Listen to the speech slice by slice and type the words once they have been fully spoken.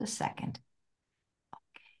A second.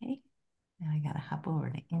 Okay. Now I gotta hop over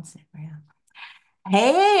to Instagram.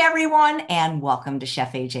 Hey everyone, and welcome to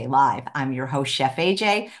Chef AJ Live. I'm your host, Chef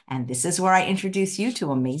AJ, and this is where I introduce you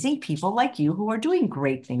to amazing people like you who are doing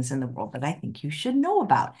great things in the world that I think you should know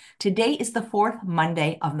about. Today is the fourth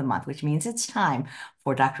Monday of the month, which means it's time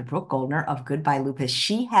for Dr. Brooke Goldner of Goodbye Lupus.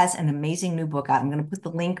 She has an amazing new book out. I'm going to put the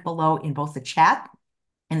link below in both the chat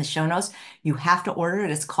in the show notes. You have to order it.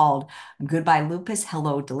 It's called Goodbye Lupus,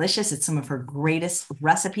 Hello Delicious. It's some of her greatest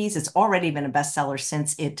recipes. It's already been a bestseller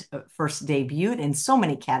since it first debuted in so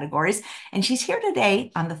many categories. And she's here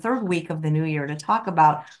today on the third week of the new year to talk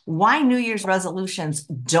about why New Year's resolutions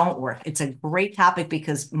don't work. It's a great topic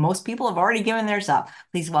because most people have already given theirs up.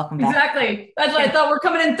 Please welcome back. Exactly. That's what I thought. We're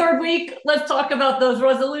coming in third week. Let's talk about those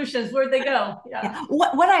resolutions. Where'd they go? Yeah. Yeah.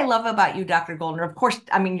 What I love about you, Dr. Goldner, of course,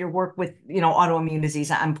 I mean, your work with, autoimmune disease,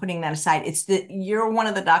 I'm putting that aside. It's that you're one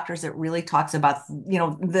of the doctors that really talks about,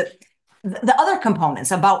 the other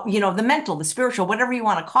components about, the mental, the spiritual, whatever you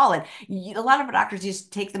want to call it. A lot of doctors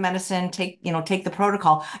just take the medicine, take the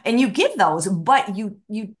protocol, and you give those, but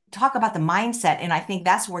you talk about the mindset. And I think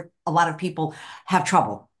that's where a lot of people have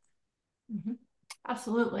trouble. Mhm.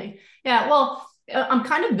 Absolutely. Yeah. Well, I'm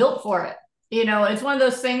kind of built for it. It's one of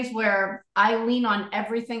those things where I lean on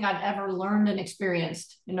everything I've ever learned and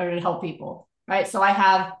experienced in order to help people. Right. So I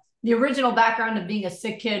have the original background of being a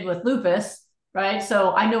sick kid with lupus. Right.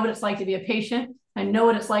 So I know what it's like to be a patient. I know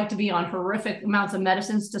what it's like to be on horrific amounts of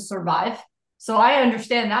medicines to survive. So I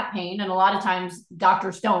understand that pain. And a lot of times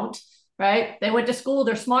doctors don't. Right. They went to school,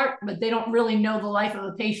 they're smart, but they don't really know the life of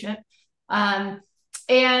a patient. Um,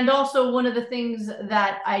 and also, one of the things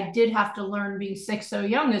that I did have to learn being sick so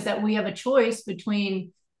young is that we have a choice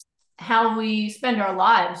between how we spend our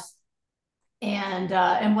lives and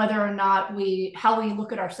whether or not how we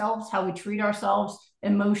look at ourselves, how we treat ourselves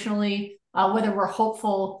emotionally, whether we're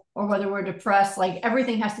hopeful or whether we're depressed. Like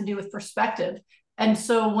everything has to do with perspective. And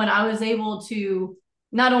so when I was able to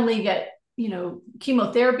not only get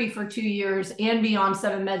chemotherapy for 2 years and be on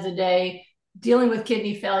 7 meds a day, dealing with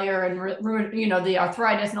kidney failure and the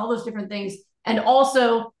arthritis and all those different things, and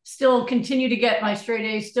also still continue to get my straight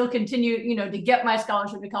A's, still continue to get my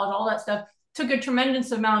scholarship to college, all that stuff took a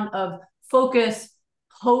tremendous amount of focus,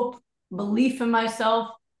 hope, belief in myself,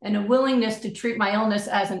 and a willingness to treat my illness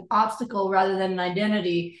as an obstacle rather than an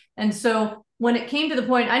identity. And so when it came to the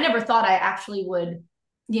point, I never thought I actually would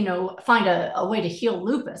find a way to heal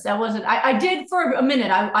lupus. That wasn't, I did for a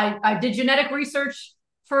minute. I did genetic research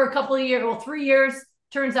for a couple of years, well, 3 years.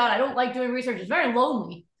 Turns out I don't like doing research. It's very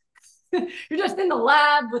lonely. You're just in the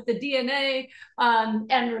lab with the DNA,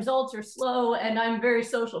 and results are slow. And I'm a very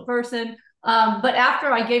social person. But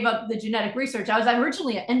after I gave up the genetic research, I was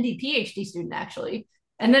originally an MD PhD student, actually.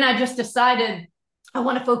 And then I just decided I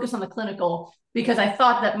want to focus on the clinical because I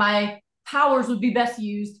thought that my powers would be best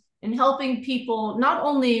used in helping people, not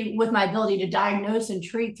only with my ability to diagnose and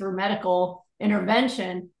treat through medical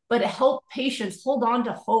intervention, but to help patients hold on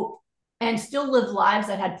to hope and still live lives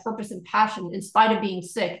that had purpose and passion in spite of being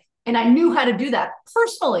sick. And I knew how to do that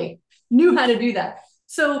personally, knew how to do that.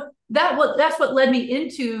 So that's what led me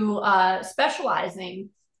into specializing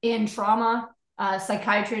in trauma,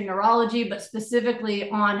 psychiatry, and neurology, but specifically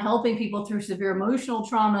on helping people through severe emotional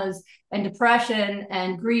traumas and depression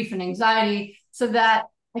and grief and anxiety so that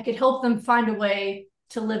I could help them find a way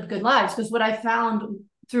to live good lives. Because what I found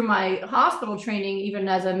through my hospital training, even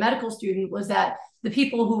as a medical student, was that the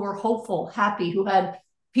people who were hopeful, happy, who had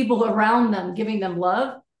people around them giving them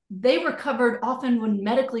love, they recovered often when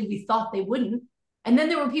medically we thought they wouldn't. And then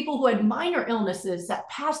there were people who had minor illnesses that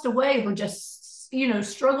passed away, who just,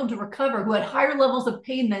 struggled to recover, who had higher levels of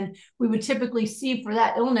pain than we would typically see for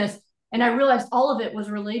that illness. And I realized all of it was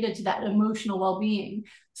related to that emotional well-being.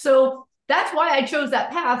 So that's why I chose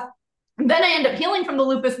that path. And then I end up healing from the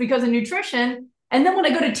lupus because of nutrition. And then when I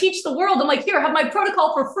go to teach the world, I'm like, here, I have my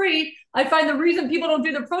protocol for free. I find the reason people don't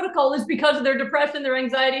do the protocol is because of their depression, their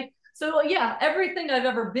anxiety. So yeah, everything I've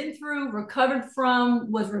ever been through, recovered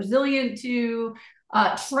from, was resilient to,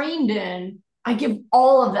 trained in, I give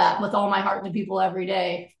all of that with all my heart to people every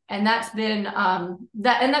day. And that's been and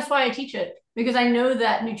that's why I teach it, because I know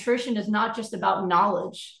that nutrition is not just about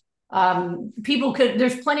knowledge.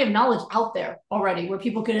 There's plenty of knowledge out there already where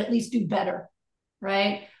people could at least do better,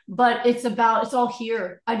 right? But it's all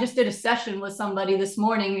here. I just did a session with somebody this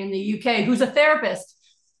morning in the UK who's a therapist,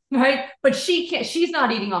 right? But she's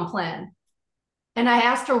not eating on plan. And I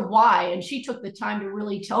asked her why, and she took the time to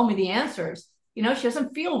really tell me the answers. She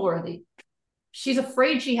doesn't feel worthy. She's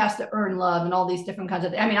afraid she has to earn love and all these different kinds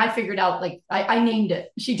of things. I mean, I figured out, like, I named it.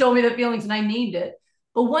 She told me the feelings and I named it.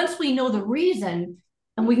 But once we know the reason,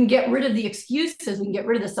 and we can get rid of the excuses, we can get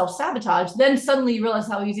rid of the self-sabotage, then suddenly you realize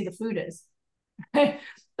how easy the food is. Like,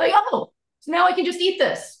 oh, so now I can just eat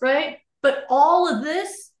this, right? But all of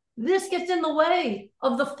this gets in the way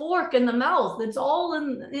of the fork and the mouth. It's all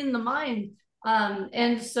in the mind.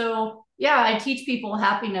 And so, yeah, I teach people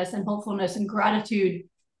happiness and hopefulness and gratitude.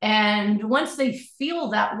 And once they feel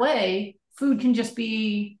that way, food can just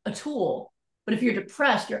be a tool. But if you're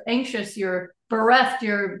depressed, you're anxious, you're bereft,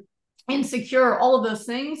 you're insecure, all of those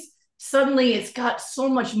things, suddenly it's got so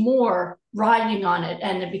much more riding on it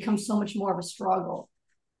and it becomes so much more of a struggle.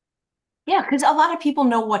 Yeah, because a lot of people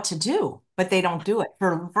know what to do, but they don't do it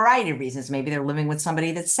for a variety of reasons. Maybe they're living with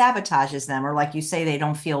somebody that sabotages them, or like you say, they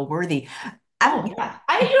don't feel worthy. Oh I'm, yeah.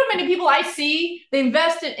 I know many people I see, they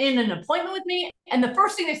invest in an appointment with me. And the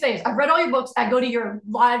first thing they say is, I've read all your books. I go to your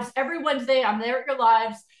lives every Wednesday. I'm there at your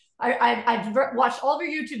lives. I've watched all of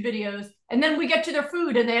your YouTube videos. And then we get to their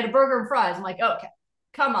food and they had a burger and fries. I'm like, okay,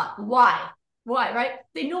 come on. Why? Why? Right?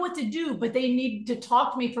 They know what to do, but they need to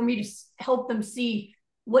talk to me for me to help them see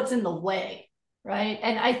what's in the way. Right.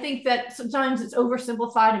 And I think that sometimes it's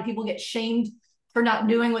oversimplified and people get shamed for not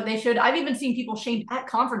doing what they should. I've even seen people shamed at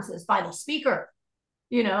conferences by the speaker,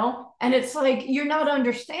 and it's like, you're not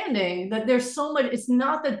understanding that there's so much. It's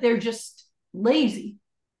not that they're just lazy,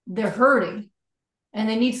 they're hurting and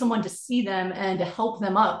they need someone to see them and to help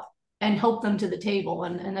them up and help them to the table.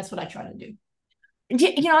 And that's what I try to do.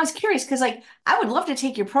 I was curious because, like, I would love to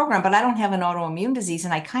take your program, but I don't have an autoimmune disease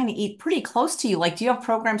and I kind of eat pretty close to you. Like, do you have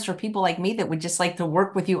programs for people like me that would just like to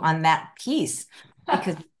work with you on that piece?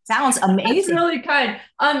 Because it sounds That's amazing. really kind.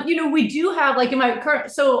 We do have, like, in my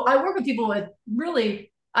current, so I work with people with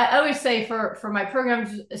really, I always say for my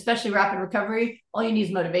programs, especially rapid recovery, all you need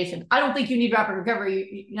is motivation. I don't think you need rapid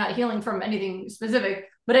recovery. You're not healing from anything specific,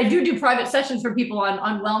 but I do private sessions for people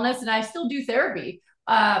on wellness, and I still do therapy,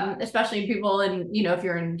 especially people in, if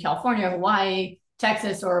you're in California, Hawaii,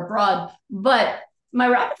 Texas, or abroad. But my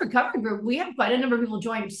rapid recovery group, we have quite a number of people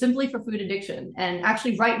join simply for food addiction. And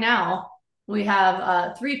actually right now, we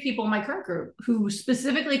have 3 people in my current group who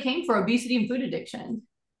specifically came for obesity and food addiction.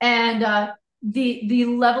 And the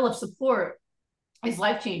level of support is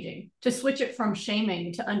life changing. To switch it from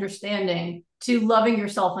shaming to understanding to loving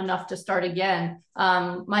yourself enough to start again.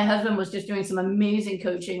 My husband was just doing some amazing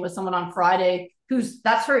coaching with someone on Friday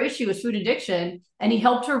that's her issue is food addiction. And he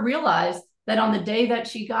helped her realize that on the day that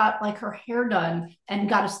she got like her hair done and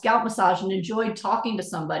got a scalp massage and enjoyed talking to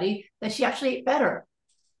somebody, that she actually ate better.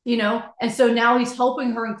 And so now he's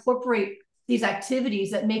helping her incorporate these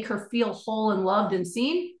activities that make her feel whole and loved and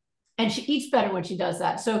seen, and she eats better when she does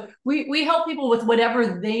that. So we help people with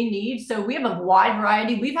whatever they need. So we have a wide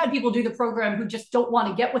variety. We've had people do the program who just don't want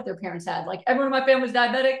to get what their parents had, like, everyone in my family's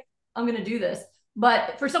diabetic, I'm going to do this.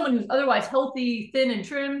 But for someone who's otherwise healthy, thin and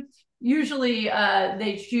trim, usually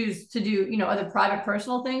they choose to do other private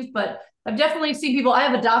personal things. But I've definitely seen people. I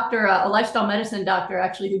have a doctor, a lifestyle medicine doctor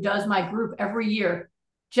actually, who does my group every year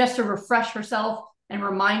just to refresh herself and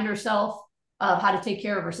remind herself of how to take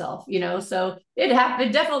care of herself, So it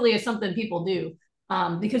definitely is something people do,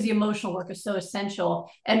 because the emotional work is so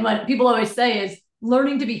essential. And what people always say is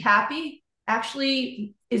learning to be happy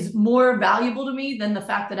actually is more valuable to me than the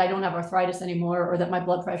fact that I don't have arthritis anymore or that my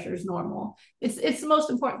blood pressure is normal. It's the most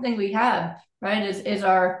important thing we have, right? Is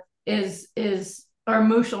our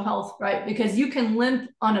emotional health, right? Because you can limp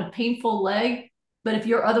on a painful leg, but if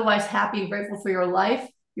you're otherwise happy and grateful for your life,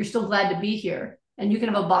 you're still glad to be here. And you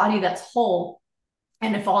can have a body that's whole.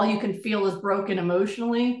 And if all you can feel is broken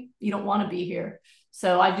emotionally, you don't want to be here.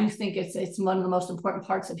 So I do think it's one of the most important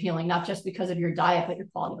parts of healing, not just because of your diet, but your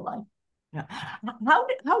quality of life. Yeah.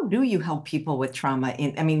 How do you help people with trauma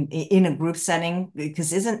in a group setting?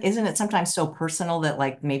 Because isn't it sometimes so personal that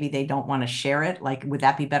like maybe they don't want to share it? Like, would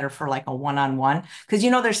that be better for like a one-on-one? Because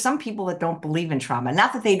there's some people that don't believe in trauma.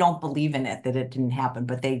 Not that they don't believe in it, that it didn't happen,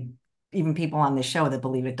 but even people on the show that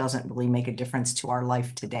believe it doesn't really make a difference to our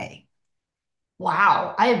life today.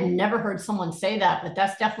 Wow. I have never heard someone say that, but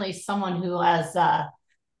that's definitely someone who has,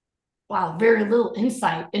 wow, very little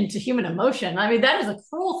insight into human emotion. I mean, that is a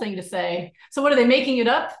cruel thing to say. So what, are they making it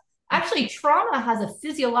up? Actually, trauma has a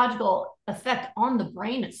physiological effect on the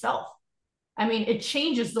brain itself. I mean, it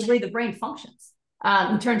changes the way the brain functions,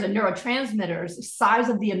 in terms of neurotransmitters, size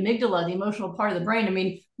of the amygdala, the emotional part of the brain. I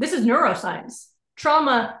mean, this is neuroscience.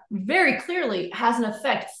 Trauma very clearly has an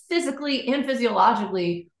effect physically and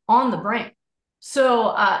physiologically on the brain.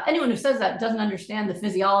 So anyone who says that doesn't understand the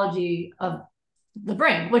physiology of the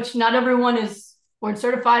brain, which not everyone is board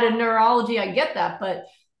certified in neurology. I get that, but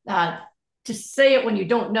to say it when you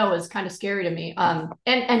don't know is kind of scary to me,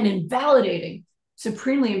 and invalidating,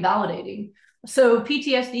 supremely invalidating. So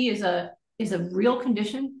PTSD is a real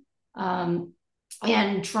condition.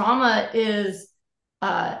 And trauma is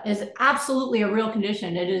absolutely a real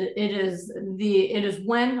condition. It is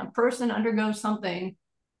when a person undergoes something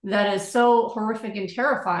that is so horrific and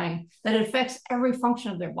terrifying that it affects every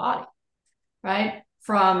function of their body, right?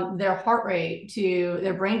 From their heart rate to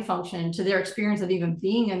their brain function, to their experience of even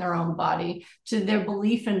being in their own body, to their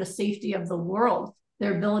belief in the safety of the world,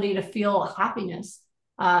 their ability to feel happiness.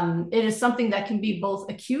 It is something that can be both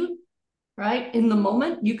acute, right? In the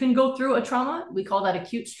moment, you can go through a trauma. We call that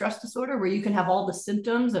acute stress disorder, where you can have all the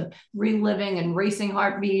symptoms of reliving and racing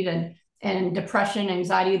heartbeat and depression,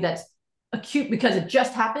 anxiety that's acute because it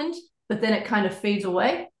just happened, but then it kind of fades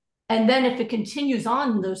away. And then if it continues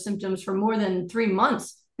on those symptoms for more than 3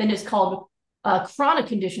 months, then it's called a chronic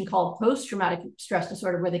condition called post-traumatic stress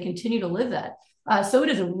disorder, where they continue to live that. So it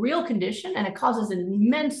is a real condition, and it causes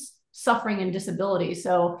immense suffering and disability.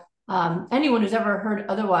 So anyone who's ever heard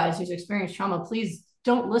otherwise, who's experienced trauma, please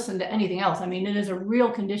don't listen to anything else. I mean, it is a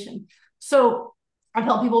real condition. So I've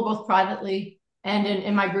helped people both privately and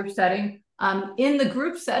in my group setting. In the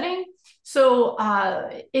group setting, so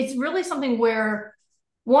it's really something where,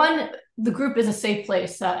 one, the group is a safe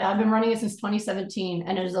place. I've been running it since 2017,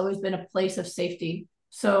 and it has always been a place of safety.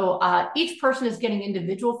 So each person is getting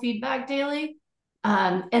individual feedback daily.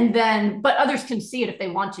 And then, but others can see it if they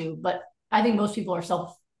want to. But I think most people are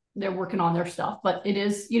they're working on their stuff. But it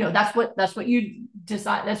is, that's what you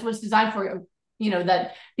decide. That's what it's designed for,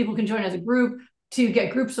 that people can join as a group to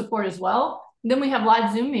get group support as well. And then we have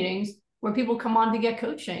live Zoom meetings where people come on to get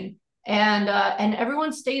coaching. And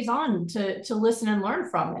everyone stays on to listen and learn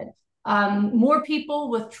from it. More people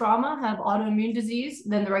with trauma have autoimmune disease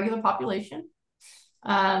than the regular population.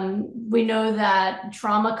 We know that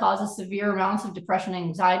trauma causes severe amounts of depression and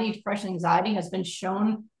anxiety. Depression and anxiety has been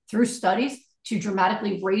shown through studies to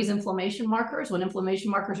dramatically raise inflammation markers. When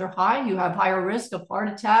inflammation markers are high, you have higher risk of heart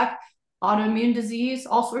attack, autoimmune disease,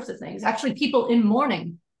 all sorts of things. Actually, people in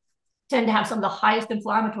mourning tend to have some of the highest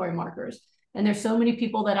inflammatory markers. And there's so many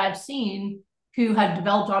people that I've seen who have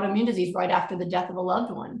developed autoimmune disease right after the death of a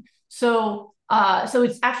loved one. So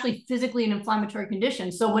it's actually physically an inflammatory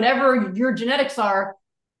condition. So whatever your genetics are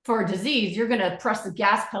for a disease, you're going to press the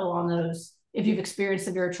gas pedal on those if you've experienced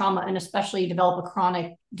severe trauma, and especially develop a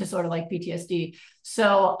chronic disorder like PTSD.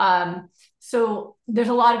 So there's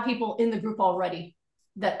a lot of people in the group already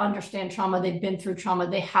that understand trauma. They've been through trauma.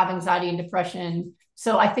 They have anxiety and depression.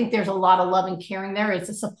 So I think there's a lot of love and caring there. It's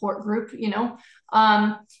a support group,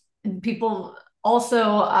 people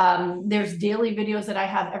also, there's daily videos that I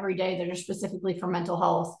have every day that are specifically for mental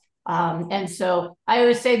health. And so I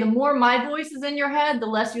always say, the more my voice is in your head, the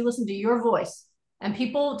less you listen to your voice. And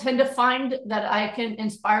people tend to find that I can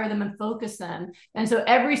inspire them and focus them. And so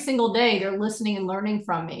every single day they're listening and learning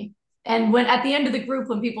from me. And when at the end of the group,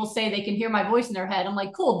 when people say they can hear my voice in their head, I'm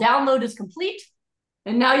like, cool, download is complete.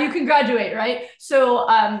 And now you can graduate, right? So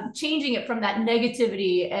changing it from that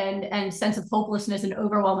negativity and sense of hopelessness and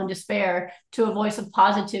overwhelm and despair to a voice of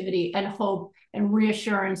positivity and hope and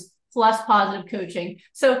reassurance, plus positive coaching.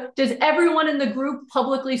 So does everyone in the group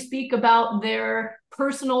publicly speak about their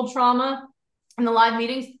personal trauma in the live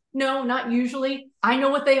meetings? No, not usually. I know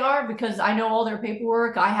what they are because I know all their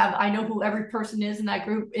paperwork. I know who every person is in that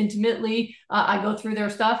group intimately. I go through their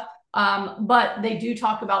stuff. But they do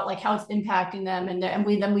talk about like how it's impacting them,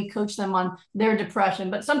 and we coach them on their depression.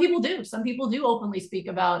 But some people do openly speak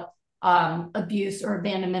about abuse or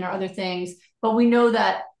abandonment or other things. But we know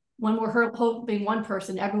that when we're helping one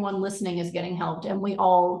person, everyone listening is getting helped, and we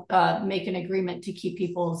all make an agreement to keep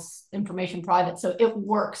people's information private. So it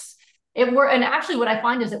works. And actually what I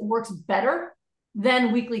find is it works better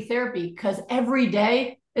than weekly therapy, because every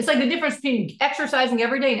day, it's like the difference between exercising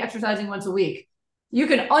every day and exercising once a week. You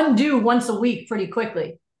can undo once a week pretty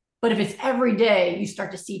quickly. But if it's every day, you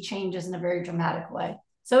start to see changes in a very dramatic way.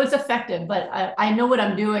 So it's effective, but I know what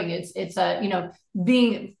I'm doing. It's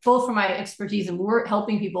being both from my expertise and work,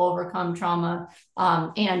 helping people overcome trauma,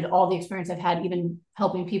 and all the experience I've had, even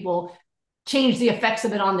helping people change the effects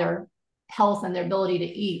of it on their health and their ability to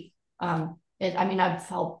eat. I've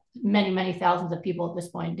helped many, many thousands of people at this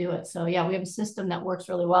point do it. So yeah, we have a system that works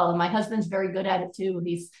really well. And my husband's very good at it too.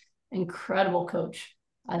 He's incredible coach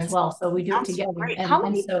as well. So we do it together. Great. How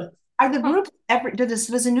many are the groups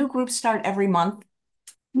does a new group start every month?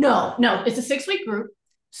 No, it's a 6-week group.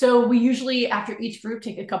 So we usually, after each group,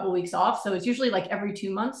 take a couple of weeks off. So it's usually like every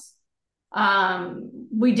 2 months.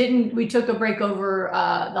 We took a break over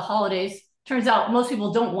the holidays. Turns out most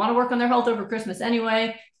people don't want to work on their health over Christmas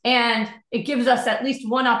anyway. And it gives us at least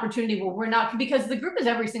one opportunity where we're not, because the group is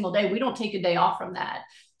every single day. We don't take a day off from that.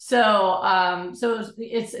 So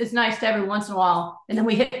it's nice to every once in a while. And then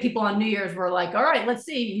we hit people on New Year's. We're like, all right, let's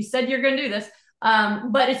see. You said you're going to do this.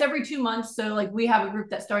 But it's every 2 months. So like we have a group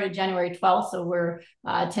that started January 12th. So we're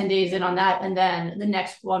 10 days in on that. And then the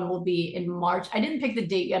next one will be in March. I didn't pick the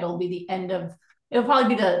date yet. It'll be the end of, it'll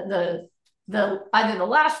probably be the either the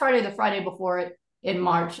last Friday or the Friday before it in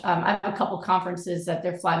March. I have a couple conferences that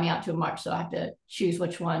they're flying me out to in March. So I have to choose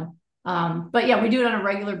which one. But yeah, we do it on a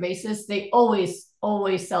regular basis. They always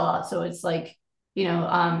sell out. So it's like,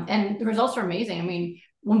 and the results are amazing. I mean,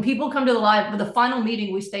 when people come to the live, the final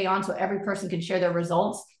meeting, we stay on so every person can share their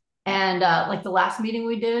results. And like the last meeting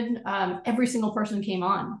we did, every single person came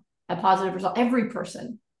on a positive result, every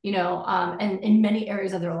person, and in many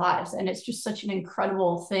areas of their lives. And it's just such an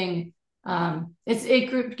incredible thing.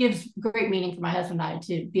 It gives great meaning for my husband and I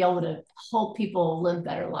to be able to help people live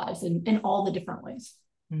better lives in all the different ways.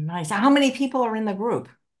 Nice. How many people are in the group?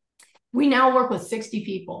 We now work with 60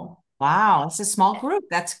 people. Wow, it's a small group.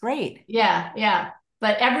 That's great. Yeah, yeah.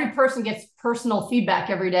 But every person gets personal feedback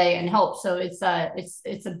every day and help. So it's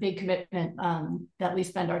a big commitment that we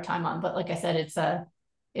spend our time on. But like I said,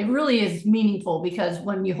 it really is meaningful because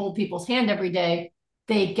when you hold people's hand every day,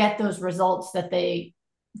 they get those results that they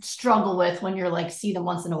struggle with when you're like see them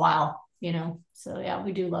once in a while. So yeah,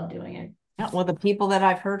 we do love doing it. Yeah, well, the people that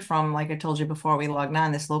I've heard from, like I told you before we logged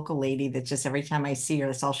on, this local lady that just every time I see her,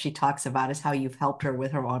 that's all she talks about is how you've helped her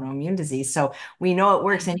with her autoimmune disease. So we know it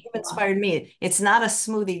works, and you've inspired me. It's not a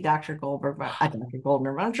smoothie, Dr. Goldberg, Dr.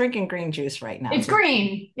 Goldner, but I'm drinking green juice right now. It's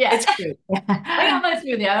green. Yeah. It's green. I got my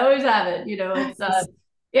smoothie. I always have it.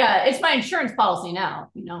 Yeah, it's my insurance policy now.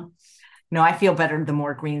 No, I feel better the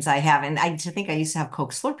more greens I have. And I think I used to have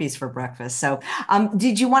Coke Slurpees for breakfast. So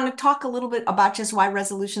did you want to talk a little bit about just why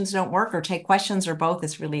resolutions don't work or take questions or both?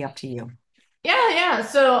 It's really up to you. Yeah.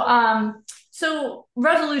 So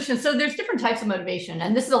resolution. So there's different types of motivation,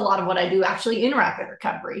 and this is a lot of what I do actually in rapid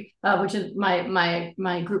recovery, which is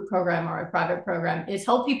my group program or a private program, is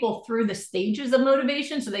help people through the stages of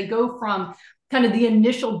motivation. So they go from kind of the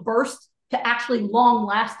initial burst to actually long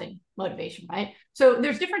lasting motivation, right? So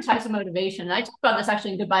there's different types of motivation. And I talk about this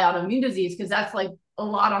actually in Goodbye Autoimmune Disease, because that's like a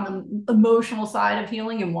lot on the emotional side of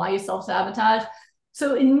healing and why you self-sabotage.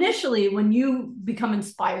 So initially, when you become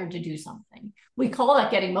inspired to do something, we call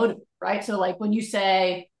that getting motivated, right? So like when you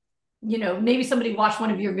say, maybe somebody watched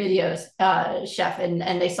one of your videos, Chef,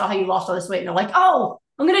 and they saw how you lost all this weight and they're like, oh,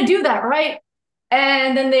 I'm going to do that, right?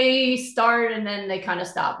 And then they start and then they kind of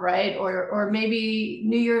stop, right? Or maybe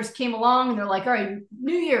New Year's came along and they're like, all right,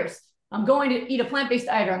 New Year's, I'm going to eat a plant-based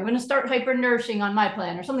diet, or I'm going to start hyper nourishing on my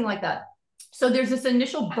plan or something like that. So there's this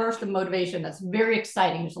initial burst of motivation that's very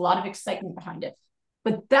exciting. There's a lot of excitement behind it.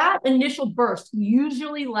 But that initial burst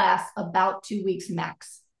usually lasts about 2 weeks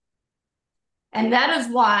max. And that is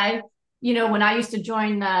why, when I used to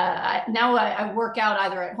join, now I work out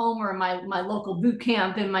either at home or in my local boot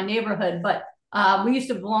camp in my neighborhood, but we used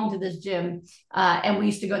to belong to this gym and we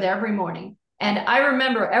used to go there every morning. And I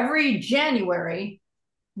remember every January,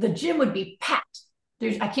 the gym would be packed.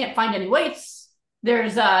 I can't find any weights.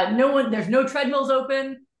 There's no treadmills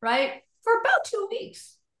open, right? For about 2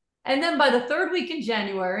 weeks. And then by the third week in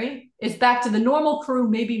January, it's back to the normal crew,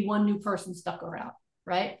 maybe one new person stuck around,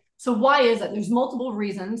 right? So why is that? There's multiple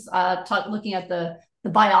reasons, looking at the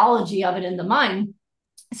biology of it in the mind.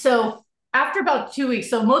 So after about 2 weeks,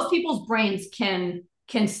 so most people's brains can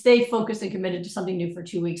stay focused and committed to something new for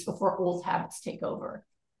 2 weeks before old habits take over.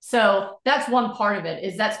 So that's one part of it,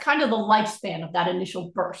 is that's kind of the lifespan of that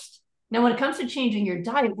initial burst. Now, when it comes to changing your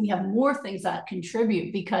diet, we have more things that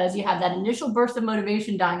contribute, because you have that initial burst of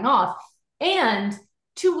motivation dying off. And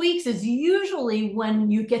 2 weeks is usually when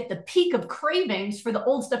you get the peak of cravings for the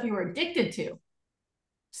old stuff you were addicted to.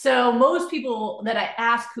 So most people that I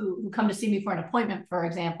ask who come to see me for an appointment, for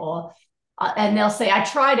example, and they'll say, I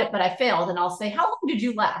tried it, but I failed. And I'll say, how long did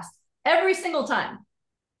you last? Every single time,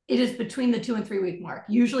 it is between the 2 and 3 week mark.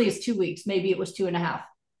 Usually it's 2 weeks. Maybe it was 2.5.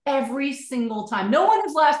 Every single time. No one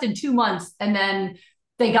has lasted 2 months and then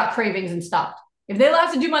they got cravings and stopped. If they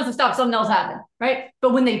lasted 2 months and stopped, something else happened, right?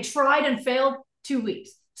 But when they tried and failed, 2 weeks.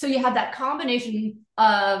 So you have that combination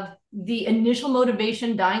of the initial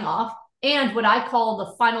motivation dying off and what I call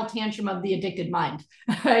the final tantrum of the addicted mind,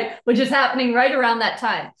 right? Which is happening right around that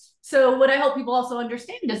time. So what I hope people also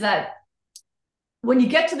understand is that when you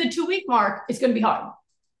get to the 2 week mark, it's going to be hard.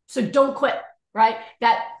 So don't quit, right?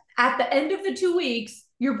 That at the end of the 2 weeks,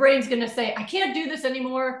 your brain's going to say, I can't do this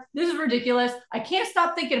anymore. This is ridiculous. I can't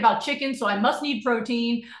stop thinking about chicken, so I must need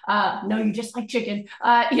protein. No, you just like chicken.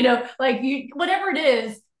 Whatever it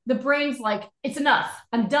is, the brain's like, it's enough.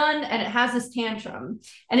 I'm done. And it has this tantrum.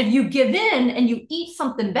 And if you give in and you eat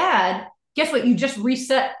something bad, guess what? You just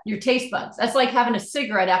reset your taste buds. That's like having a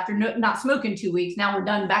cigarette after not smoking 2 weeks. Now we're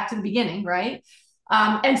done back to the beginning, right?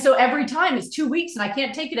 And so every time it's 2 weeks and I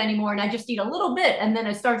can't take it anymore, and I just eat a little bit, and then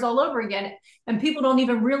it starts all over again. And people don't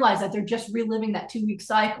even realize that they're just reliving that 2 week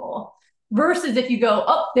cycle. Versus if you go,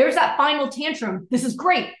 oh, there's that final tantrum. This is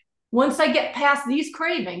great. Once I get past these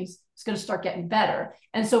cravings, it's going to start getting better.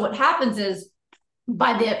 And so what happens is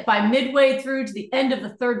by midway through to the end of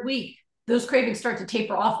the third week, those cravings start to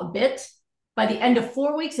taper off a bit. By the end of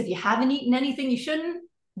 4 weeks, if you haven't eaten anything you shouldn't,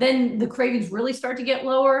 then the cravings really start to get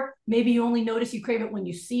lower. Maybe you only notice you crave it when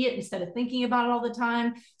you see it instead of thinking about it all the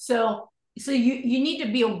time. So you need to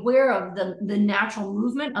be aware of the natural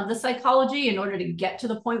movement of the psychology in order to get to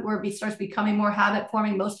the point where it starts becoming more habit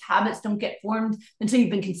forming. Most habits don't get formed until you've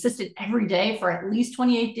been consistent every day for at least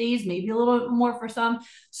 28 days, maybe a little bit more for some.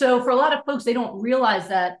 So for a lot of folks, they don't realize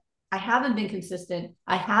that I haven't been consistent.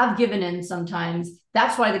 I have given in sometimes.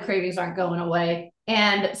 That's why the cravings aren't going away.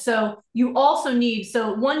 And so you also need,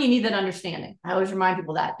 so one, you need that understanding. I always remind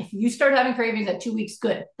people that if you start having cravings at 2 weeks,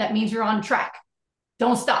 good. That means you're on track.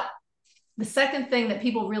 Don't stop. The second thing that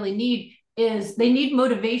people really need is they need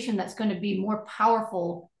motivation that's going to be more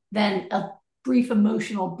powerful than a brief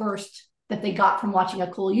emotional burst that they got from watching a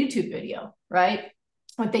cool YouTube video, right?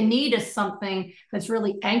 What they need is something that's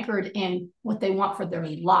really anchored in what they want for their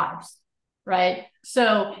lives, right?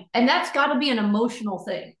 So, and that's got to be an emotional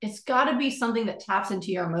thing. It's got to be something that taps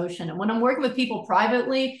into your emotion. And when I'm working with people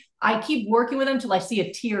privately, I keep working with them till I see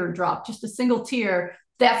a tear drop, just a single tear.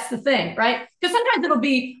 That's the thing, right? Because sometimes it'll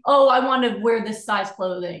be, oh, I want to wear this size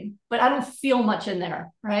clothing, but I don't feel much in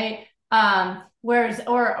there, right? Whereas,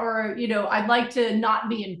 or I'd like to not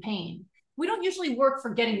be in pain. We don't usually work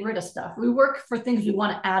for getting rid of stuff. We work for things we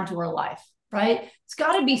want to add to our life, right? It's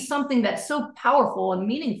got to be something that's so powerful and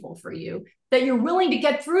meaningful for you that you're willing to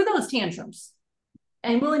get through those tantrums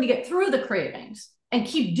and willing to get through the cravings and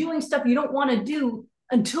keep doing stuff you don't want to do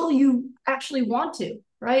until you actually want to,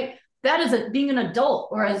 right? That is being an adult,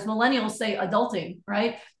 or as millennials say, adulting,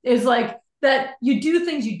 right? Is like that you do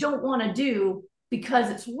things you don't want to do because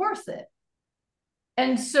it's worth it.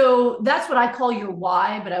 And so that's what I call your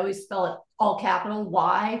why, but I always spell it all capital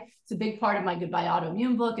why. It's a big part of my Goodbye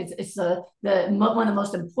Autoimmune book. It's one of the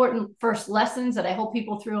most important first lessons that I help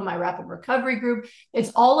people through in my rapid recovery group.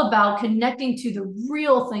 It's all about connecting to the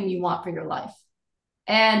real thing you want for your life.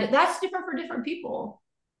 And that's different for different people,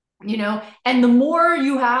 and the more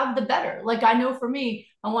you have, the better. Like I know for me,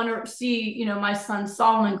 I want to see, my son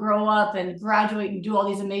Solomon grow up and graduate and do all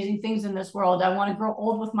these amazing things in this world. I want to grow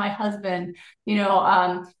old with my husband.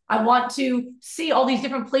 I want to see all these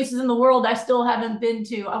different places in the world I still haven't been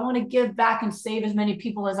to. I want to give back and save as many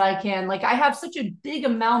people as I can. Like I have such a big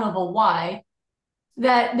amount of a why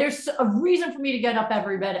that there's a reason for me to get up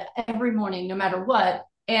every morning, no matter what,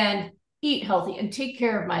 and eat healthy and take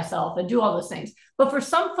care of myself and do all those things. But for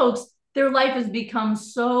some folks, their life has become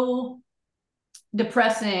so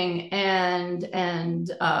depressing and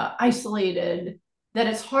isolated that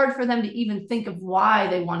it's hard for them to even think of why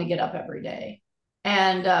they want to get up every day.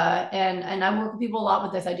 And I work with people a lot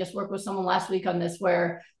with this. I just worked with someone last week on this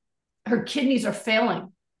where her kidneys are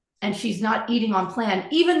failing and she's not eating on plan,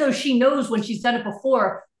 even though she knows when she's done it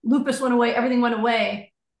before, lupus went away, everything went away.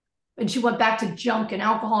 And she went back to junk and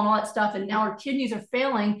alcohol and all that stuff. And now her kidneys are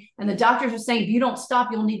failing. And the doctors are saying, if you don't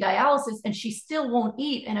stop, you'll need dialysis. And she still won't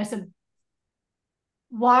eat. And I said,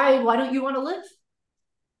 why don't you want to live?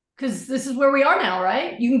 Because this is where we are now,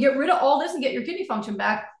 right? You can get rid of all this and get your kidney function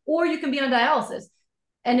back, or you can be on dialysis.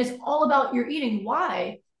 And it's all about your eating.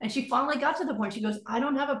 Why? And she finally got to the point. She goes, I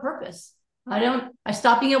don't have a purpose. I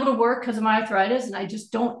stopped being able to work because of my arthritis. And I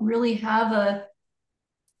just don't really have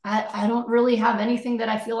I don't really have anything that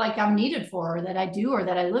I feel like I'm needed for, or that I do, or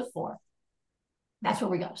that I live for. That's where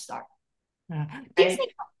we got to start. Do you think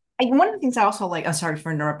one of the things I also like, I'm sorry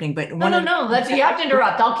for interrupting, but no, that's you have to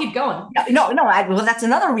interrupt. I'll keep going. No, well, that's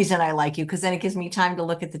another reason I like you, because then it gives me time to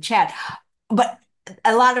look at the chat. But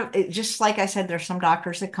a lot of, just like I said, there's some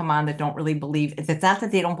doctors that come on that don't really believe. It's not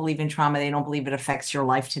that they don't believe in trauma. They don't believe it affects your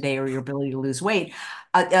life today or your ability to lose weight.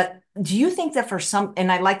 Do you think that for some,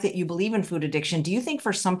 and I like that you believe in food addiction, do you think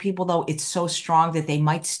for some people, though, it's so strong that they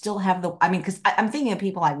might still have because I'm thinking of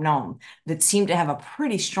people I've known that seem to have a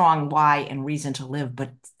pretty strong why and reason to live,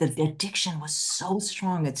 but the addiction was so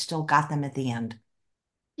strong it still got them at the end.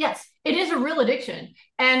 Yes, it is a real addiction.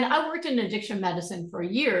 And I worked in addiction medicine for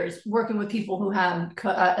years, working with people who have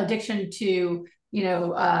addiction to,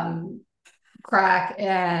 crack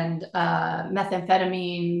and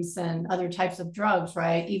methamphetamines and other types of drugs,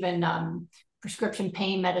 right? Even prescription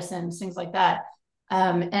pain medicines, things like that.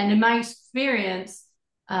 And in my experience,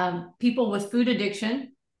 people with food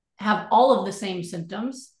addiction have all of the same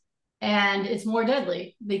symptoms, and it's more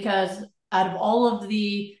deadly because out of all of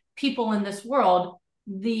the people in this world,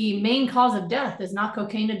 the main cause of death is not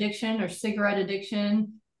cocaine addiction or cigarette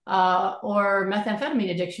addiction or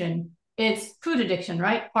methamphetamine addiction. It's food addiction,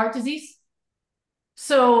 right? Heart disease.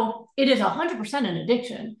 So it is 100% an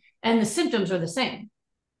addiction, and the symptoms are the same,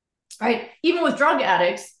 right? Even with drug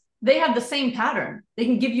addicts, they have the same pattern. They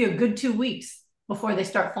can give you a good 2 weeks before they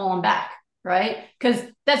start falling back, right? Because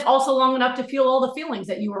that's also long enough to feel all the feelings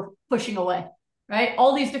that you were pushing away, right?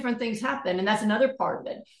 All these different things happen, and that's another part of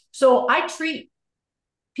it. So I treat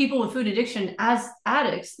people with food addiction as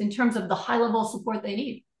addicts in terms of the high level of support they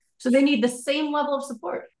need. So they need the same level of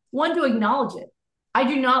support. One, to acknowledge it. I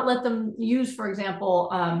do not let them use, for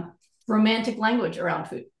example, romantic language around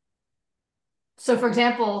food. So for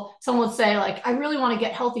example, someone would say like, I really want to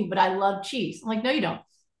get healthy, but I love cheese. I'm like, no, you don't.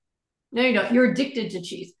 No, you don't. You're addicted to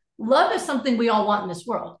cheese. Love is something we all want in this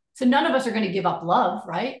world. So none of us are going to give up love,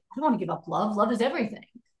 right? I don't want to give up love. Love is everything.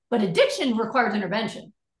 But addiction requires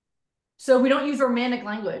intervention. So we don't use romantic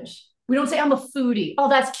language. We don't say, I'm a foodie. Oh,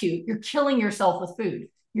 that's cute. You're killing yourself with food.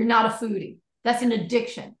 You're not a foodie. That's an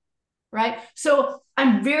addiction, right? So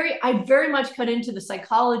I very much cut into the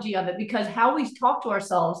psychology of it because how we talk to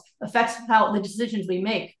ourselves affects how the decisions we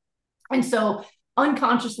make. And so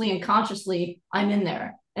unconsciously and consciously, I'm in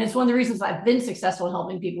there. And it's one of the reasons I've been successful in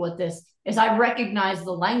helping people with this is I recognize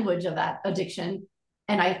the language of that addiction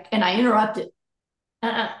and I interrupt it.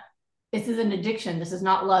 This is an addiction. This is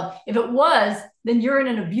not love. If it was, then you're in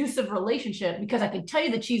an abusive relationship because I can tell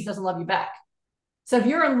you the cheese doesn't love you back. So if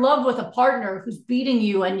you're in love with a partner who's beating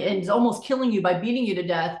you and is almost killing you by beating you to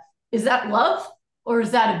death, is that love or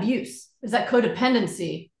is that abuse? Is that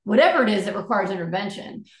codependency? Whatever it is, it requires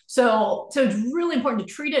intervention. So it's really important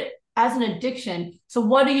to treat it as an addiction. So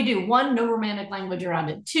what do? One, no romantic language around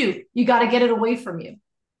it. Two, you got to get it away from you.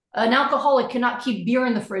 An alcoholic cannot keep beer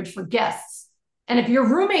in the fridge for guests. And if your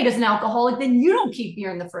roommate is an alcoholic, then you don't keep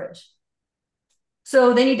beer in the fridge.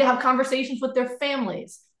 So they need to have conversations with their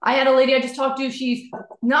families. I had a lady I just talked to, she's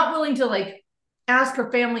not willing to like ask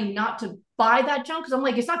her family not to buy that junk. Cause I'm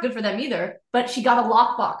like, it's not good for them either, but she got a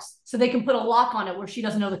lockbox so they can put a lock on it where she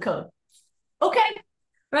doesn't know the code. Okay.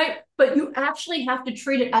 Right. But you actually have to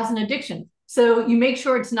treat it as an addiction. So you make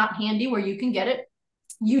sure it's not handy where you can get it.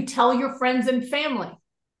 You tell your friends and family.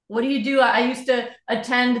 What do? I used to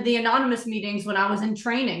attend the anonymous meetings when I was in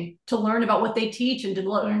training to learn about what they teach and to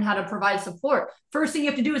learn how to provide support. First thing you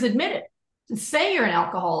have to do is admit it and say you're an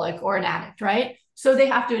alcoholic or an addict, right? So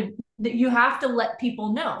you have to let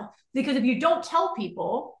people know, because if you don't tell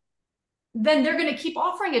people, then they're going to keep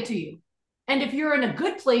offering it to you. And if you're in a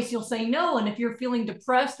good place, you'll say no. And if you're feeling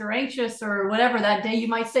depressed or anxious or whatever that day, you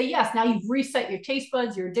might say yes. Now you've reset your taste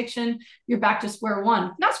buds, your addiction, you're back to square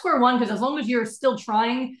one. Not square one, because as long as you're still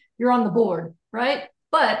trying, you're on the board, right?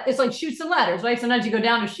 But it's like chutes and ladders, right? Sometimes you go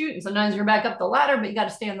down to shoot and sometimes you're back up the ladder, but you got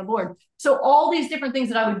to stay on the board. So all these different things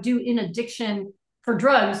that I would do in addiction for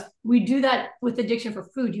drugs, we do that with addiction for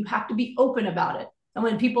food. You have to be open about it. And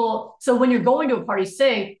when you're going to a party,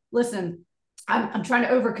 say, listen, I'm trying to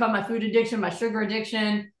overcome my food addiction, my sugar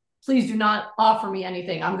addiction. Please do not offer me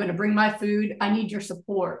anything. I'm going to bring my food. I need your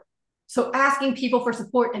support. So asking people for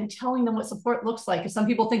support and telling them what support looks like. Because some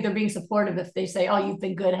people think they're being supportive if they say, oh, you've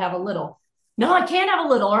been good, have a little. No, I can't have a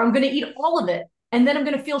little, or I'm going to eat all of it. And then I'm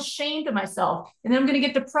going to feel ashamed of myself. And then I'm going to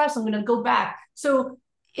get depressed. I'm going to go back. So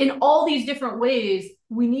in all these different ways,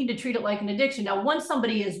 we need to treat it like an addiction. Now, once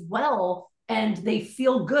somebody is well, and they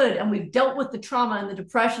feel good, and we've dealt with the trauma and the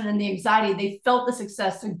depression and the anxiety, they felt the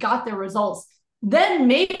success and got their results, then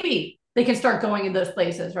maybe they can start going in those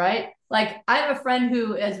places, right? Like I have a friend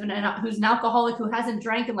who's an alcoholic who hasn't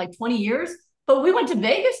drank in like 20 years, but we went to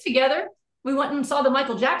Vegas together. We went and saw the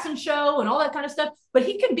Michael Jackson show and all that kind of stuff, but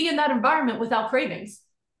he can be in that environment without cravings.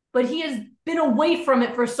 But he has been away from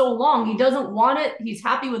it for so long. He doesn't want it. He's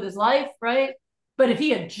happy with his life, right? But if he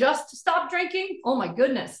had just stopped drinking, oh my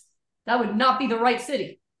goodness, that would not be the right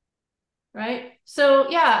city, right? So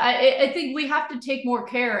yeah, I think we have to take more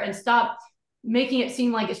care and stop making it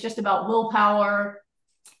seem like it's just about willpower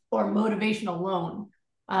or motivation alone.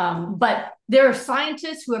 But there are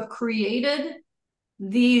scientists who have created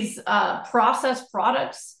these processed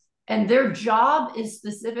products, and their job is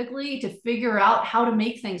specifically to figure out how to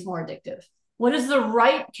make things more addictive. What is the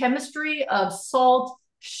right chemistry of salt,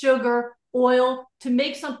 sugar, oil to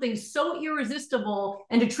make something so irresistible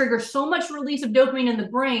and to trigger so much release of dopamine in the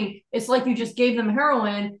brain? It's like you just gave them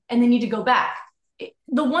heroin and they need to go back.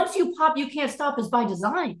 The once you pop, you can't stop is by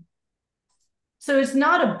design. So it's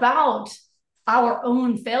not about our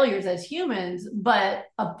own failures as humans, but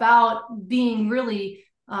about being really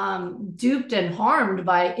duped and harmed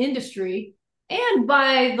by industry and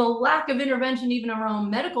by the lack of intervention, even in our own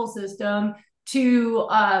medical system, to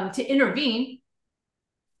intervene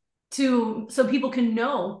so people can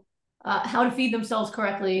know how to feed themselves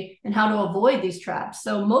correctly and how to avoid these traps.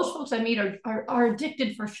 So most folks I meet are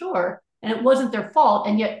addicted for sure, and it wasn't their fault,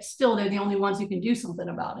 and yet still they're the only ones who can do something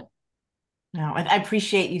about it. No, I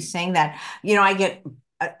appreciate you saying that.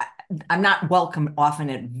 I- I'm not welcome often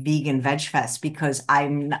at vegan veg fest because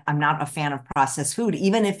I'm not a fan of processed food,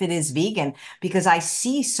 even if it is vegan, because I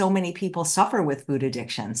see so many people suffer with food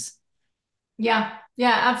addictions. Yeah,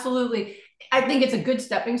 yeah, absolutely. I think it's a good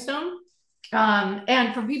stepping stone.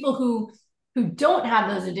 And for people who don't have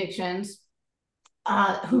those addictions,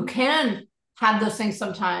 who can have those things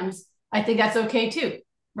sometimes, I think that's okay too,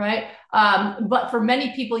 right? But for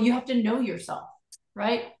many people, you have to know yourself,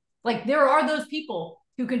 right? Like there are those people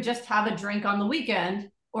who can just have a drink on the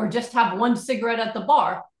weekend or just have one cigarette at the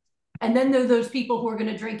bar. And then there are those people who are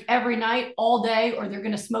going to drink every night, all day, or they're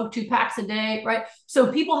going to smoke 2 packs a day, right?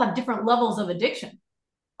 So people have different levels of addiction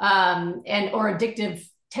and or addictive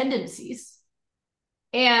tendencies.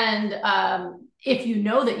 And if you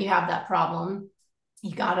know that you have that problem,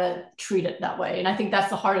 you got to treat it that way. And I think that's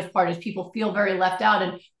the hardest part is people feel very left out.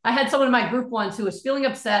 And I had someone in my group once who was feeling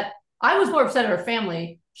upset. I was more upset at her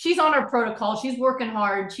family. She's on her protocol. She's working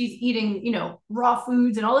hard. She's eating, raw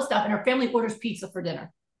foods and all this stuff. And her family orders pizza for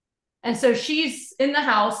dinner. And so she's in the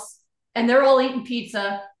house and they're all eating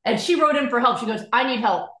pizza. And she wrote in for help. She goes, I need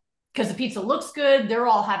help because the pizza looks good. They're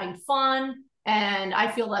all having fun. And I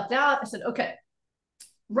feel left out. I said, okay,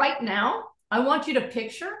 right now, I want you to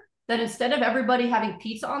picture that instead of everybody having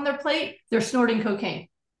pizza on their plate, they're snorting cocaine.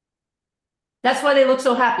 That's why they look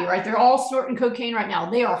so happy, right? They're all snorting cocaine right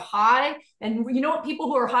now. They are high. And you know what people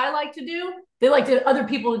who are high like to do? They like to other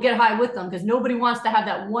people to get high with them because nobody wants to have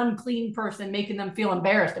that one clean person making them feel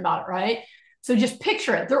embarrassed about it, right? So just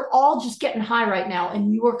picture it. They're all just getting high right now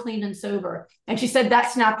and you are clean and sober. And she said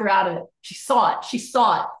that snapped her out of it. She saw it. She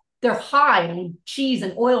saw it. They're high on cheese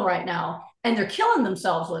and oil right now and they're killing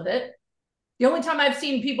themselves with it. The only time I've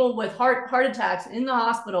seen people with heart attacks in the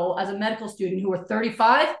hospital as a medical student who were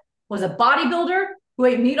 35 was a bodybuilder who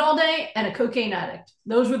ate meat all day and a cocaine addict.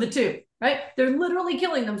 Those were the two, right? They're literally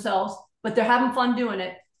killing themselves, but they're having fun doing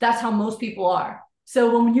it. That's how most people are.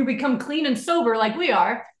 So when you become clean and sober like we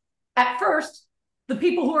are, at first, the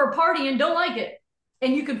people who are partying don't like it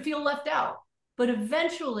and you can feel left out. But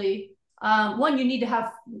eventually, one, you need to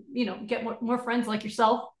have, get more friends like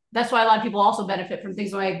yourself. That's why a lot of people also benefit from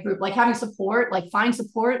things like group, like having support, like find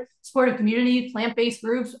supportive community, plant-based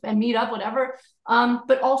groups and meet up, whatever.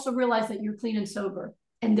 But also realize that you're clean and sober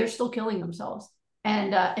and they're still killing themselves.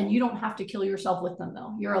 And you don't have to kill yourself with them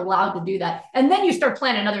though. You're allowed to do that. And then you start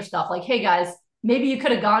planning other stuff like, hey guys, maybe you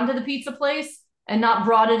could have gone to the pizza place and not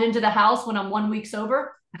brought it into the house when I'm 1 week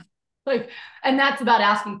sober. And that's about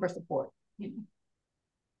asking for support.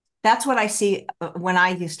 That's what I see when I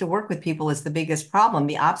used to work with people is the biggest problem.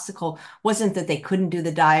 The obstacle wasn't that they couldn't do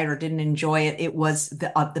the diet or didn't enjoy it. It was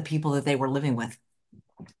the people that they were living with.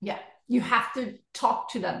 Yeah, you have to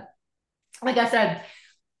talk to them. Like I said,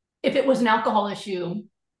 if it was an alcohol issue,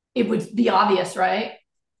 it would be obvious, right?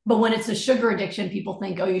 But when it's a sugar addiction, people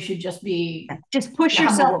think, oh, you should just just push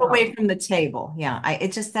yourself away from the table. Yeah,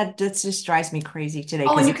 it just that just drives me crazy today.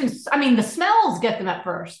 Oh, and you can, I mean, the smells get them at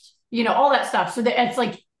first, all that stuff. So that it's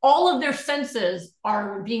like all of their senses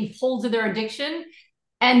are being pulled to their addiction,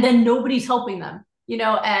 and then nobody's helping them,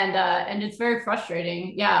 and it's very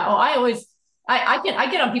frustrating. Yeah. Oh, I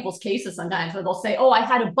get on people's cases sometimes where they'll say, oh, I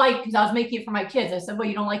had a bite because I was making it for my kids. I said, well,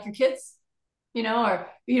 you don't like your kids, or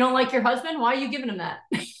you don't like your husband. Why are you giving him that?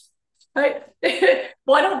 Right?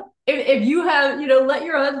 Why don't, if you have, let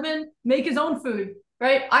your husband make his own food,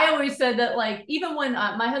 right? I always said that, like, even when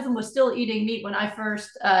my husband was still eating meat when I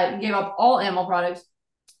first gave up all animal products,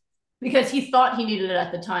 because he thought he needed it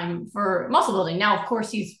at the time for muscle building. Now, of course,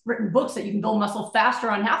 he's written books that you can build muscle faster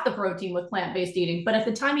on half the protein with plant-based eating. But at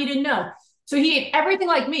the time, he didn't know. So he ate everything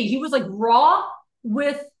like me. He was like raw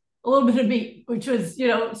with a little bit of meat, which was,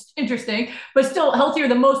 interesting, but still healthier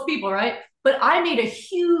than most people, right? But I made a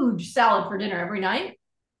huge salad for dinner every night.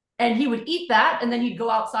 And he would eat that. And then he'd go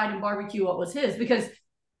outside and barbecue what was his. Because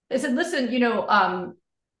I said, listen,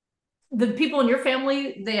 the people in your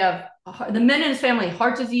family, they have the men in his family,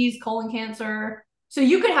 heart disease, colon cancer. So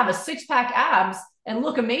you could have a 6-pack abs and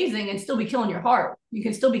look amazing and still be killing your heart. You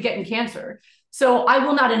can still be getting cancer. So I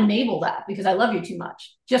will not enable that because I love you too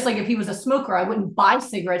much. Just like if he was a smoker, I wouldn't buy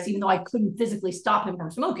cigarettes, even though I couldn't physically stop him from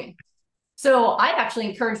smoking. So I actually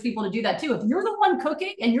encourage people to do that too. If you're the one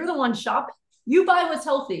cooking and you're the one shopping, you buy what's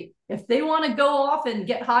healthy. If they want to go off and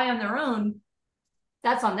get high on their own,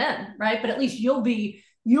 that's on them, right? But at least you'll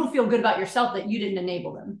feel good about yourself that you didn't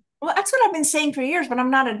enable them. Well, that's what I've been saying for years, but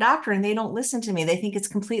I'm not a doctor and they don't listen to me. They think it's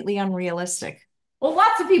completely unrealistic. Well,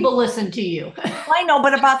 lots of people listen to you. Well, I know,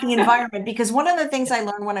 but about the environment, because one of the things I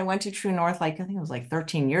learned when I went to True North, like I think it was like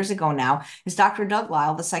 13 years ago now, is Dr. Doug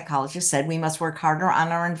Lisle, the psychologist, said we must work harder on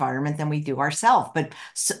our environment than we do ourselves. But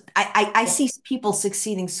so, I see people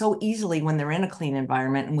succeeding so easily when they're in a clean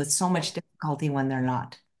environment and with so much difficulty when they're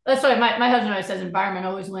not. That's why my husband always says environment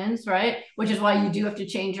always wins, right? Which is why you do have to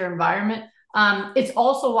change your environment. It's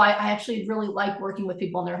also why I actually really like working with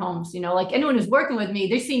people in their homes. You know, like anyone who's working with me,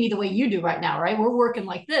 they see me the way you do right now, right? We're working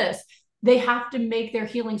like this. They have to make their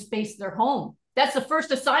healing space their home. That's the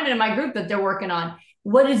first assignment in my group that they're working on.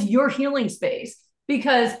 What is your healing space?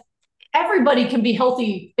 Because everybody can be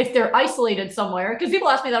healthy if they're isolated somewhere. Because people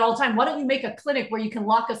ask me that all the time. Why don't you make a clinic where you can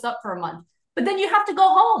lock us up for a month? But then you have to go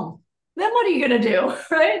home. Then what are you going to do?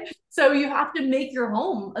 Right. So you have to make your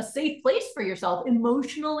home a safe place for yourself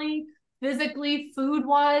emotionally, physically, food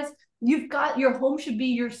wise. You've got your home should be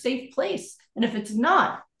your safe place. And if it's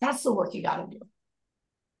not, that's the work you got to do.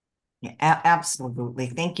 Yeah, absolutely.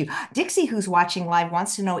 Thank you. Dixie, who's watching live,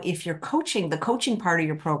 wants to know if the coaching part of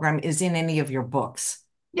your program is in any of your books.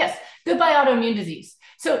 Yes. Goodbye Autoimmune Disease.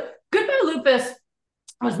 So Goodbye Lupus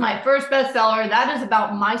was my first bestseller. That is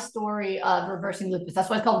about my story of reversing lupus. That's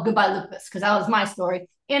why it's called Goodbye Lupus, because that was my story.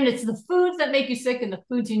 And it's the foods that make you sick and the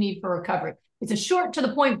foods you need for recovery. It's a short to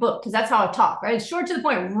the point book because that's how I talk, right? It's short to the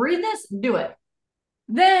point. Read this, do it.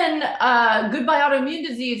 Then Goodbye Autoimmune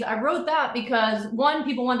Disease, I wrote that because one,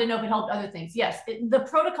 people wanted to know if it helped other things. Yes, the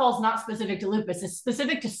protocol is not specific to lupus. It's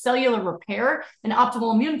specific to cellular repair and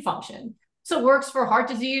optimal immune function. So it works for heart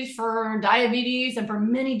disease, for diabetes, and for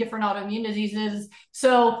many different autoimmune diseases.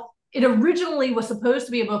 So it originally was supposed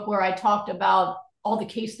to be a book where I talked about all the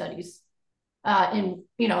case studies and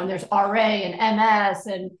there's RA and MS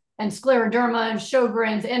and scleroderma and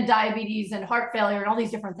Sjogren's and diabetes and heart failure and all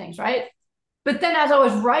these different things, right? But then as I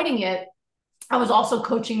was writing it, I was also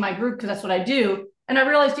coaching my group because that's what I do. And I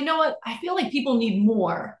realized, you know what? I feel like people need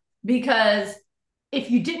more because if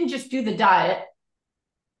you didn't just do the diet,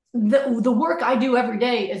 the work I do every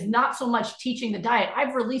day is not so much teaching the diet.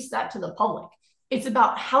 I've released that to the public. It's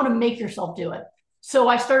about how to make yourself do it. So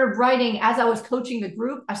I started writing as I was coaching the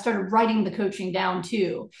group, I started writing the coaching down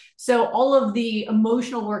too. So all of the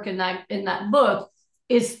emotional work in that book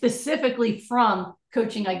is specifically from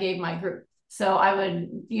coaching I gave my group. So I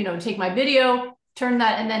would, take my video, turn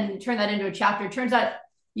that into a chapter. It turns out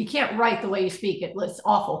you can't write the way you speak. It's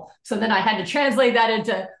awful. So then I had to translate that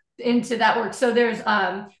into that work. So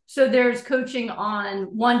there's coaching on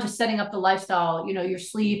one, just setting up the lifestyle, your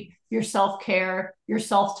sleep, your self-care, your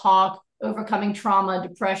self-talk, overcoming trauma,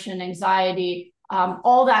 depression, anxiety,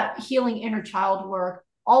 all that healing inner child work.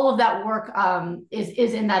 All of that work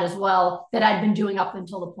is in that as well that I'd been doing up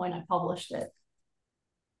until the point I published it.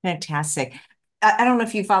 Fantastic. I don't know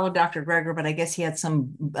if you follow Dr. Greger, but I guess he had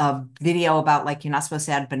some video about like you're not supposed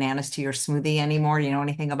to add bananas to your smoothie anymore. You know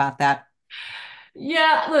anything about that?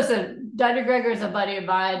 Yeah, listen, Dr. Greger is a buddy of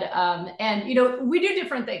mine. And, we do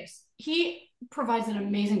different things. He provides an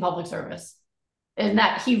amazing public service in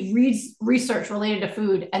that he reads research related to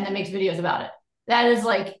food and then makes videos about it. That is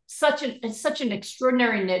like such an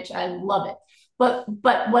extraordinary niche. I love it. But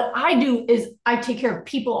what I do is I take care of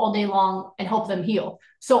people all day long and help them heal.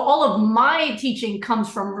 So all of my teaching comes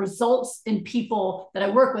from results in people that I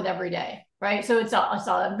work with every day, right? So it's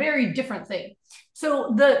a very different thing.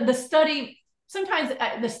 So the study, sometimes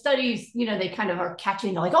the studies, they kind of are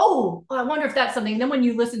catching, they're like, oh, I wonder if that's something. And then when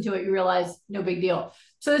you listen to it, you realize no big deal.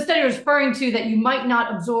 So the study was referring to that you might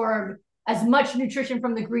not absorb as much nutrition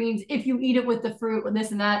from the greens if you eat it with the fruit and this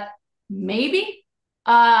and that, maybe.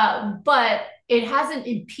 But it hasn't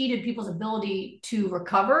impeded people's ability to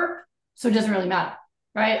recover. So it doesn't really matter,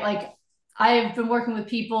 right? Like I've been working with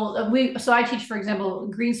people. So I teach, for example,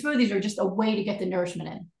 green smoothies are just a way to get the nourishment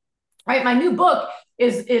in, right? My new book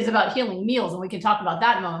is about healing meals, and we can talk about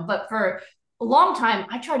that in a moment. But for a long time,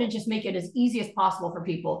 I try to just make it as easy as possible for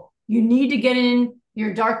people. You need to get in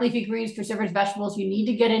your dark leafy greens, cruciferous vegetables. You need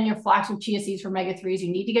to get in your flax with chia seeds for omega-3s. You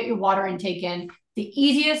need to get your water intake in. The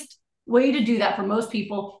easiest way to do that for most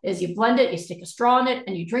people is you blend it, you stick a straw in it,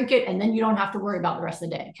 and you drink it, and then you don't have to worry about the rest of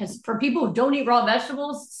the day. Because for people who don't eat raw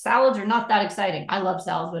vegetables, salads are not that exciting. I love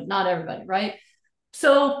salads, but not everybody, right?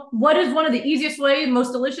 So what is one of the easiest ways,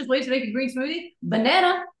 most delicious ways to make a green smoothie?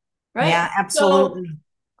 Banana, right? Yeah, So absolutely.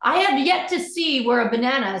 I have yet to see where a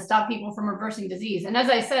banana has stopped people from reversing disease. And as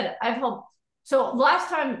I said, I've helped. So last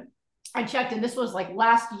time I checked, and this was like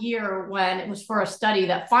last year when it was for a study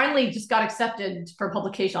that finally just got accepted for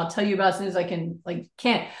publication. I'll tell you about it as soon as I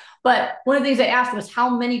can. But one of the things they asked was,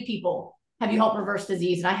 how many people have you helped reverse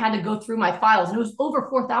disease? And I had to go through my files, and it was over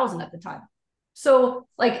 4,000 at the time. So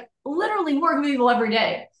like literally working with people every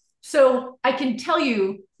day. So I can tell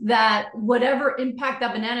you that whatever impact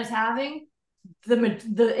that banana is having,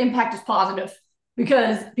 the impact is positive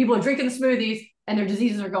because people are drinking the smoothies and their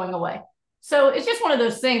diseases are going away. So it's just one of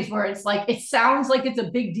those things where it's like, it sounds like it's a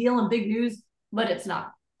big deal and big news, but it's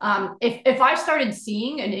not. If I started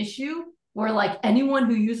seeing an issue where like anyone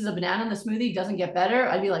who uses a banana in the smoothie doesn't get better,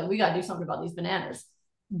 I'd be like, we got to do something about these bananas.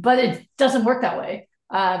 But it doesn't work that way.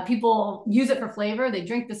 People use it for flavor, they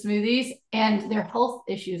drink the smoothies, and their health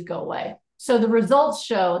issues go away. So the results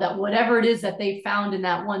show that whatever it is that they found in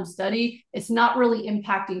that one study, it's not really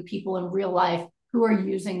impacting people in real life who are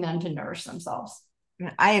using them to nourish themselves.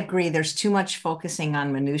 I agree. There's too much focusing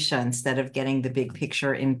on minutia instead of getting the big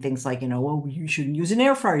picture in things like, well, you shouldn't use an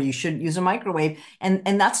air fryer, you shouldn't use a microwave.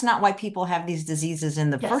 And that's not why people have these diseases in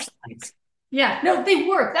the Yes. first place. Yeah, no, they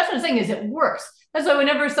work. That's what I'm saying is it works. That's why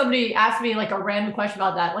whenever somebody asks me like a random question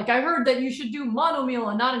about that, like I heard that you should do monomeal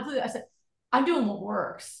and not include it. I said, I'm doing what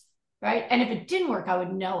works, right? And if it didn't work, I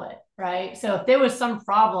would know it, right? So if there was some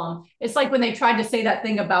problem, it's like when they tried to say that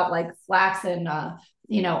thing about like flax and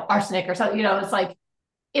arsenic or something, it's like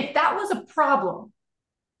if that was a problem,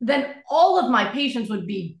 then all of my patients would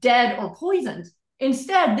be dead or poisoned.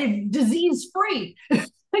 Instead, they're disease free.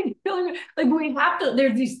 like we have to,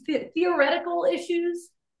 there's these theoretical issues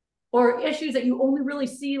or issues that you only really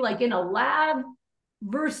see like in a lab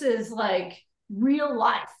versus like real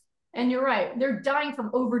life. And you're right, they're dying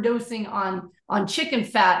from overdosing on chicken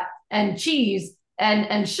fat and cheese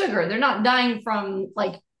and sugar. They're not dying from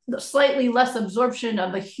like the slightly less absorption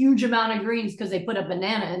of a huge amount of greens because they put a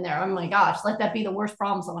banana in there. Oh my gosh, let that be the worst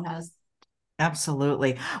problem someone has.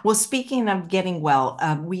 Absolutely. Well, speaking of getting well,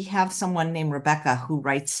 we have someone named Rebecca who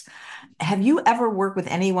writes, have you ever worked with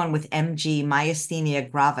anyone with MG,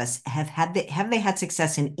 myasthenia gravis? Have they had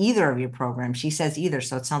success in either of your programs? She says either,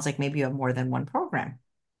 so it sounds like maybe you have more than one program.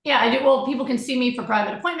 Yeah, I do. Well, people can see me for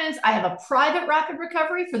private appointments. I have a private rapid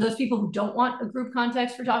recovery for those people who don't want a group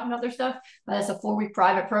context for talking about their stuff. That's a 4-week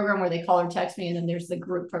private program where they call or text me, and then there's the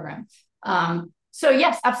group program. So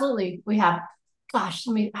yes, absolutely. We have, gosh,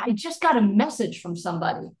 I just got a message from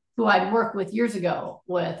somebody who I'd worked with years ago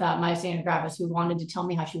with myasthenia gravis who wanted to tell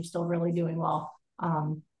me how she was still really doing well.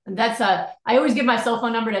 And I always give my cell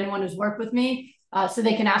phone number to anyone who's worked with me so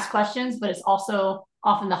they can ask questions, but it's also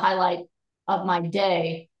often the highlight of my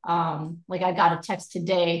day. Like I got a text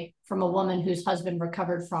today from a woman whose husband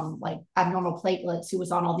recovered from like abnormal platelets, who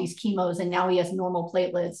was on all these chemos, and now he has normal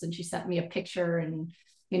platelets. And she sent me a picture and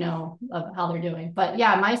of how they're doing. But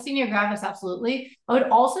yeah, myasthenia gravis, absolutely. I would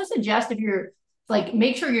also suggest if you're like,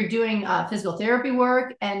 make sure you're doing physical therapy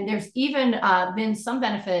work. And there's even been some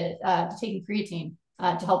benefit to taking creatine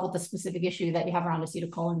to help with the specific issue that you have around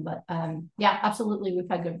acetylcholine. But yeah, absolutely, we've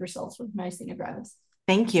had good results with myasthenia gravis.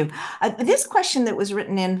 Thank you. This question that was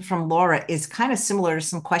written in from Laura is kind of similar to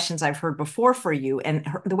some questions I've heard before for you. And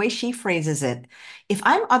the way she phrases it, if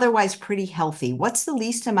I'm otherwise pretty healthy, what's the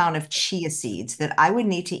least amount of chia seeds that I would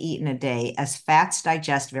need to eat in a day as fats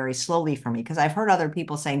digest very slowly for me? Because I've heard other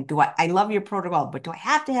people saying, I love your protocol, but do I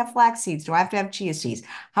have to have flax seeds? Do I have to have chia seeds?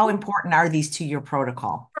 How important are these to your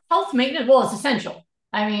protocol? Health maintenance, well, it's essential.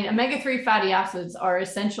 I mean, omega-3 fatty acids are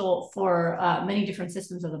essential for many different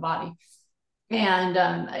systems of the body.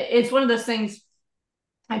 And it's one of those things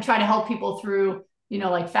I try to help people through,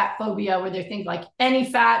 like fat phobia, where they think like any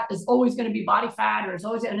fat is always going to be body fat or it's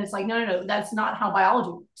always, and it's like, no, that's not how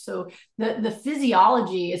biology works. So the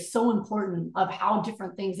physiology is so important of how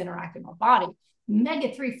different things interact in our body.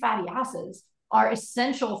 Omega-3 fatty acids are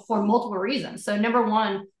essential for multiple reasons. So number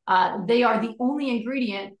one, they are the only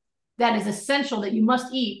ingredient that is essential that you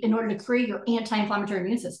must eat in order to create your anti-inflammatory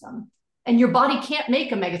immune system. And your body can't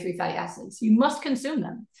make omega-3 fatty acids. You must consume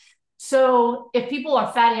them. So if people are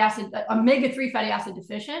omega-3 fatty acid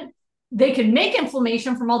deficient, they can make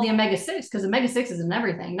inflammation from all the omega-6 because omega-6 is in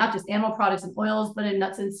everything, not just animal products and oils, but in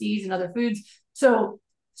nuts and seeds and other foods. So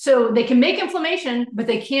they can make inflammation, but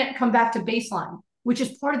they can't come back to baseline, which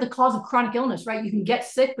is part of the cause of chronic illness, right? You can get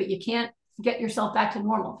sick, but you can't get yourself back to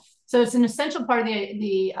normal. So it's an essential part of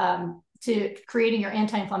to creating your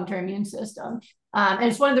anti-inflammatory immune system. And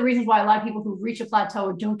it's one of the reasons why a lot of people who reach a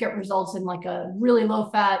plateau don't get results in like a really low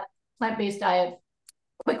fat plant-based diet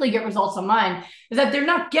quickly get results on mine is that they're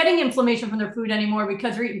not getting inflammation from their food anymore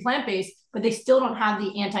because they're eating plant-based, but they still don't have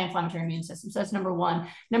the anti-inflammatory immune system. So that's number one.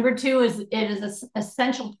 Number two is it is an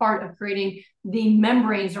essential part of creating the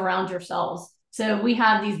membranes around your cells. So we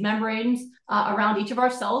have these membranes around each of our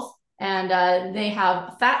cells, and they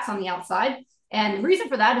have fats on the outside. And the reason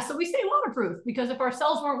for that is so we stay waterproof, because if our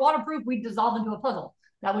cells weren't waterproof, we'd dissolve into a puddle.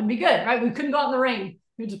 That wouldn't be good, right? We couldn't go out in the rain.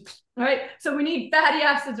 Right? So we need fatty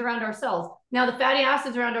acids around our cells. Now, the fatty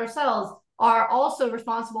acids around our cells are also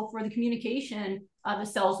responsible for the communication of the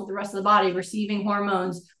cells with the rest of the body, receiving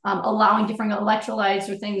hormones, allowing different electrolytes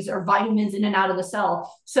or things or vitamins in and out of the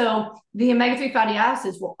cell. So the omega-3 fatty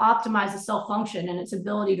acids will optimize the cell function and its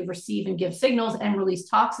ability to receive and give signals and release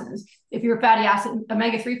toxins. If you're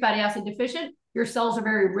omega-3 fatty acid deficient, your cells are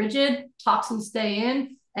very rigid, toxins stay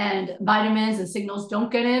in, and vitamins and signals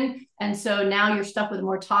don't get in. And so now you're stuck with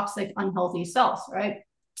more toxic, unhealthy cells, right?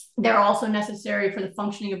 They're also necessary for the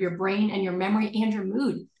functioning of your brain and your memory and your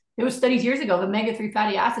mood. There was studies years ago of omega-3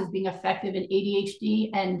 fatty acids being effective in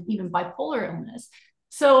ADHD and even bipolar illness.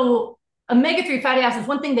 So omega-3 fatty acids,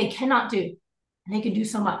 one thing they cannot do, and they can do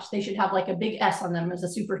so much. They should have like a big S on them as a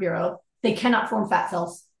superhero. They cannot form fat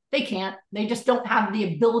cells. They can't. They just don't have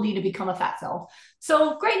the ability to become a fat cell.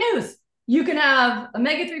 So great news. You can have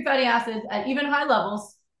omega-3 fatty acids at even high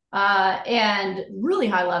levels and really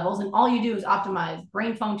high levels. And all you do is optimize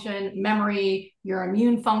brain function, memory, your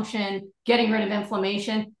immune function, getting rid of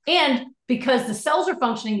inflammation. And because the cells are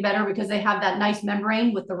functioning better because they have that nice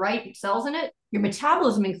membrane with the right cells in it, your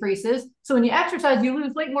metabolism increases. So when you exercise, you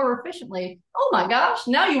lose weight more efficiently. Oh my gosh,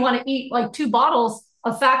 now you want to eat like 2 bottles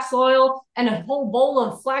of flax oil and a whole bowl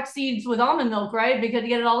of flax seeds with almond milk, right? Because you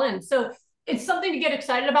get it all in. So it's something to get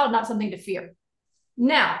excited about, not something to fear.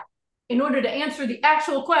 Now, in order to answer the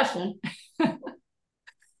actual question, if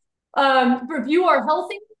you are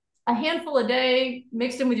healthy, a handful a day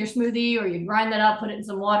mixed in with your smoothie, or you grind that up, put it in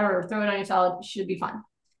some water, or throw it on your salad, should be fine.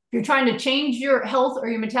 If you're trying to change your health or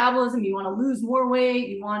your metabolism, you want to lose more weight,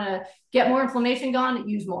 you want to get more inflammation gone,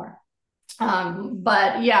 use more.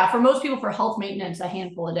 But yeah, for most people, for health maintenance, a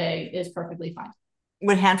handful a day is perfectly fine.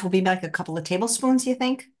 Would a handful be like a couple of tablespoons, you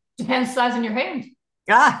think? Depends the size in your hand.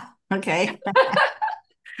 Ah, okay.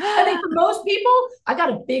 I think for most people, I got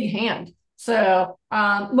a big hand. So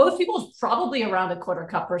most people is probably around a quarter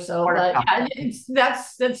cup or so, but yeah,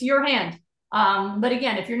 that's your hand. But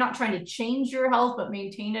again, if you're not trying to change your health, but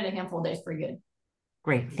maintain it, a handful of days is pretty good.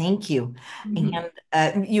 Great, thank you. Mm-hmm.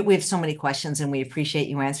 And we have so many questions and we appreciate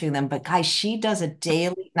you answering them. But guys, she does a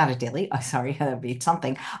daily, not a daily, oh, sorry, that'd be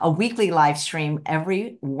something, a weekly live stream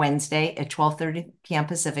every Wednesday at 12:30 p.m.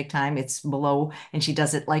 Pacific time. It's below, and she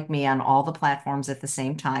does it like me on all the platforms at the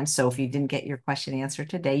same time. So if you didn't get your question answered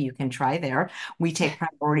today, you can try there. We take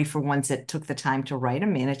priority for ones that took the time to write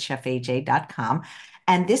them in at chefaj.com.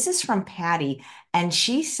 And this is from Patty. And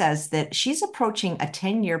she says that she's approaching a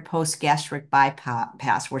 10-year post-gastric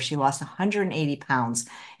bypass where she lost 180 pounds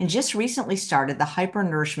and just recently started the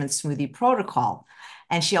hypernourishment smoothie protocol.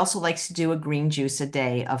 And she also likes to do a green juice a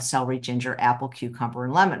day of celery, ginger, apple, cucumber,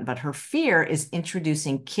 and lemon. But her fear is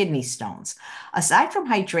introducing kidney stones. Aside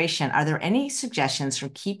from hydration, are there any suggestions for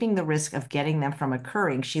keeping the risk of getting them from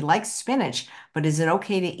occurring? She likes spinach, but is it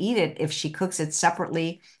okay to eat it if she cooks it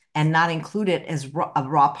separately and not include it as a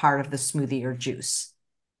raw part of the smoothie or juice?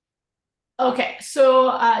 Okay,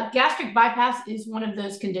 so gastric bypass is one of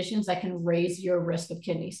those conditions that can raise your risk of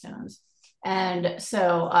kidney stones. And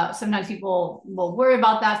so sometimes people will worry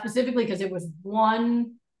about that specifically because there was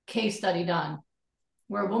one case study done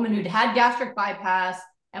where a woman who'd had gastric bypass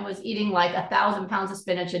and was eating like 1,000 pounds of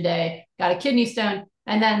spinach a day got a kidney stone.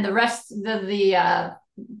 And then the rest of the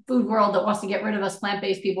food world that wants to get rid of us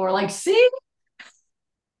plant-based people were like, see,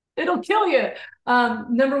 it'll kill you.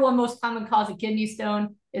 Number one most common cause of kidney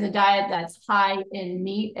stone is a diet that's high in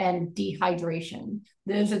meat and dehydration.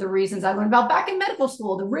 Those are the reasons I learned about back in medical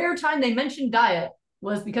school. The rare time they mentioned diet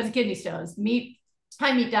was because of kidney stones.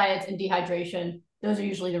 High meat diets and dehydration, those are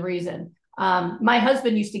usually the reason. My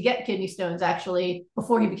husband used to get kidney stones actually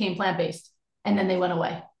before he became plant-based, and then they went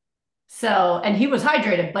away. So, and he was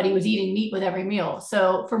hydrated, but he was eating meat with every meal.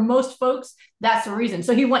 So for most folks, that's the reason.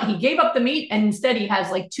 So he gave up the meat, and instead he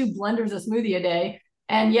has like 2 blenders of smoothie a day,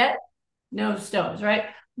 and yet no stones, right?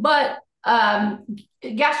 But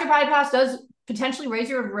gastric bypass does potentially raise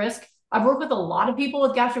your risk. I've worked with a lot of people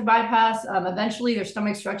with gastric bypass. Eventually their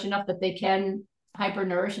stomach stretch enough that they can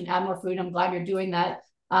hypernourish and add more food. I'm glad you're doing that.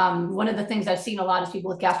 One of the things I've seen a lot is people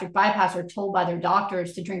with gastric bypass are told by their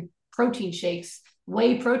doctors to drink protein shakes,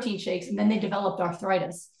 whey protein shakes, and then they developed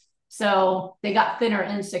arthritis. So they got thinner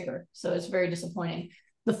and sicker. So it's very disappointing.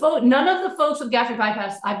 None of the folks with gastric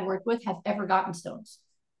bypass I've worked with have ever gotten stones.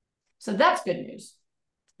 So that's good news.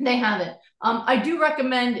 They haven't. I do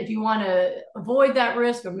recommend if you want to avoid that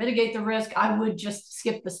risk or mitigate the risk, I would just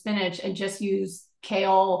skip the spinach and just use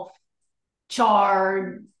kale,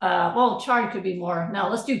 chard. Well, chard could be more. No,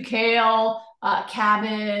 let's do kale,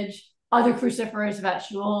 cabbage, other cruciferous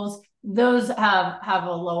vegetables. Those have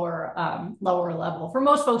a lower level. For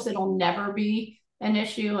most folks, it'll never be an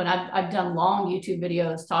issue. And I've done long YouTube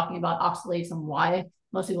videos talking about oxalates and why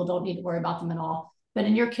most people don't need to worry about them at all. But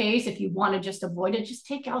in your case, if you want to just avoid it, just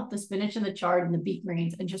take out the spinach and the chard and the beet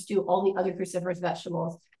greens and just do all the other cruciferous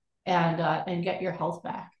vegetables and get your health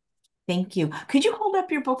back. Thank you. Could you hold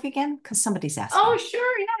up your book again? Because somebody's asking. Oh,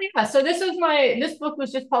 sure. Yeah. So this book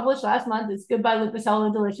was just published last month. It's Goodbye Lupus,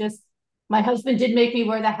 Hello Delicious. My husband did make me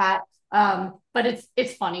wear the hat. But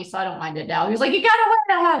it's funny, so I don't mind it now. He was like, you gotta wear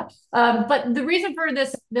the hat. But the reason for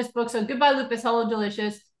this book, so Goodbye Lupus, Hello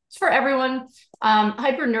Delicious, it's for everyone.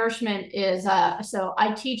 Hypernourishment is so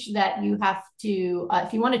I teach that you have to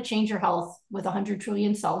if you want to change your health with 100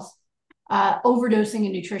 trillion cells, overdosing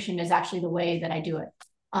in nutrition is actually the way that I do it.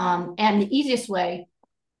 And the easiest way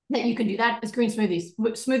that you can do that is green smoothies.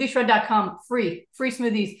 Smoothieshred.com, free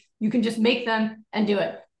smoothies. You can just make them and do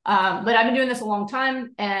it. But I've been doing this a long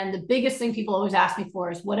time. And the biggest thing people always ask me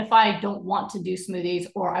for is, what if I don't want to do smoothies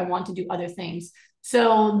or I want to do other things?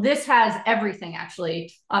 So this has everything,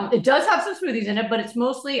 actually. It does have some smoothies in it, but it's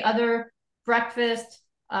mostly other breakfast,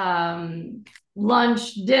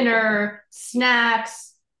 lunch, dinner,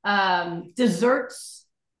 snacks, desserts,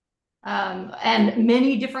 and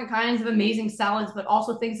many different kinds of amazing salads, but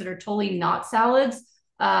also things that are totally not salads,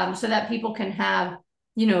 so that people can have,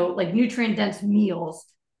 like nutrient dense meals,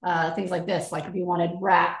 things like this, like if you wanted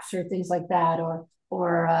wraps or things like that,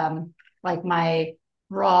 or like my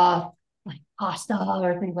raw like pasta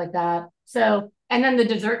or things like that. So, and then the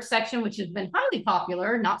dessert section, which has been highly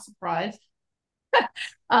popular, not surprised, but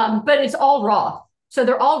it's all raw. So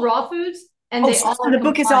they're all raw foods. And they all so are the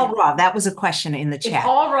book is all compliant. raw. That was a question in the It's chat.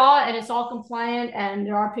 all raw and it's all compliant, and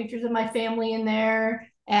there are pictures of my family in there.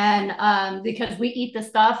 And because we eat the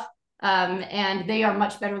stuff, and they are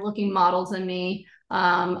much better looking models than me.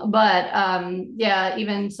 Yeah,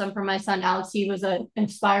 even some for my son Alex. He was an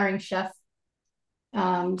inspiring chef.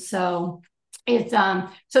 So it's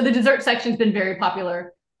so the dessert section's been very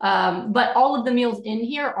popular. But all of the meals in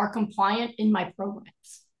here are compliant in my programs.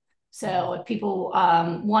 So if people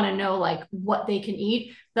want to know like what they can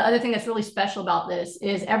eat, the other thing that's really special about this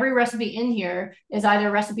is every recipe in here is either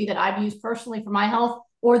a recipe that I've used personally for my health,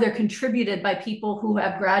 or they're contributed by people who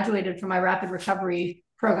have graduated from my rapid recovery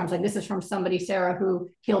programs. Like this is from somebody, Sarah, who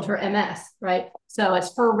healed her MS, right? So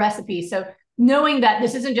it's her recipe. So knowing that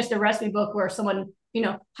this isn't just a recipe book where someone,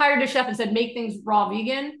 hired a chef and said, make things raw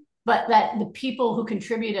vegan, but that the people who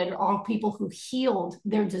contributed are people who healed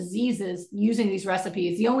their diseases using these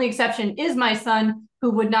recipes. The only exception is my son,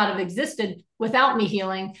 who would not have existed without me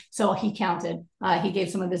healing. So he counted. He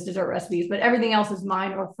gave some of his dessert recipes, but everything else is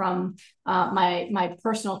mine or from my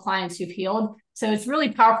personal clients who've healed. So it's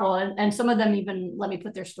really powerful. And some of them even let me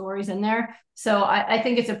put their stories in there. So I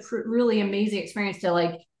think it's a really amazing experience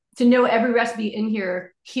to know every recipe in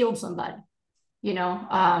here healed somebody.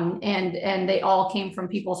 And they all came from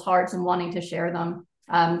people's hearts and wanting to share them.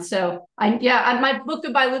 My book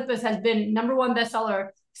Goodbye Lupus has been #1 bestseller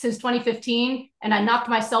since 2015, and I knocked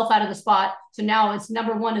myself out of the spot. So now it's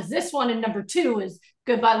 #1 is this one, and #2 is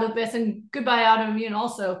Goodbye Lupus and Goodbye Autoimmune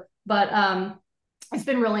also. But it's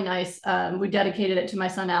been really nice. We dedicated it to my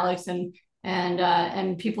son Alex, and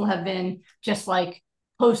people have been just like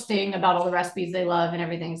posting about all the recipes they love and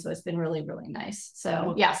everything. So it's been really, really nice.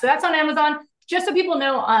 So yeah, so that's on Amazon. Just so people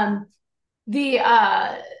know,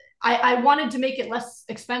 I wanted to make it less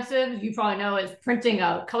expensive. You probably know, is printing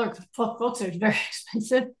color books is very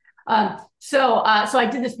expensive. So I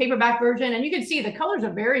did this paperback version, and you can see the colors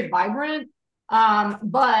are very vibrant.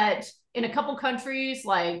 But in a couple countries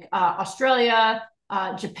like Australia,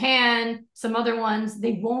 Japan, some other ones,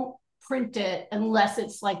 they won't print it unless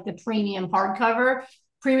it's like the premium hardcover.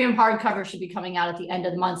 Premium hardcover should be coming out at the end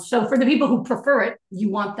of the month. So for the people who prefer it,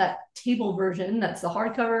 you want that table version, that's the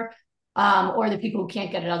hardcover, or the people who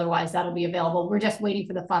can't get it otherwise, that'll be available. We're just waiting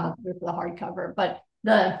for the final for the hardcover, but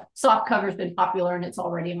the soft cover has been popular and it's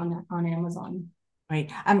already on Amazon.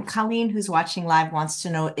 Right. Colleen, who's watching live, wants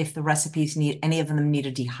to know if the recipes any of them need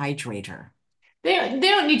a dehydrator. They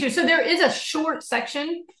don't need to. So there is a short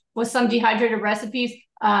section with some dehydrated recipes,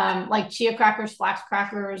 like chia crackers, flax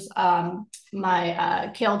crackers,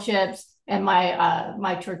 my kale chips, and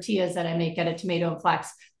my tortillas that I make out of tomato and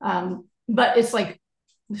flax. But it's like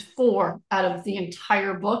 4 out of the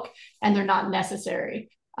entire book, and they're not necessary.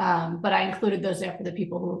 But I included those there for the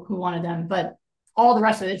people who wanted them. But all the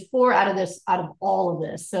rest of it is 4 out of all of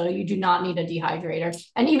this. So you do not need a dehydrator.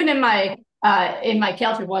 And even in my in my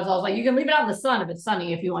Celtic ones, I was like, you can leave it out in the sun if it's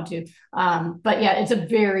sunny if you want to. But yeah, it's a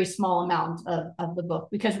very small amount of the book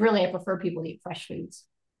because really I prefer people to eat fresh foods.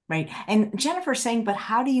 Right. And Jennifer's saying, but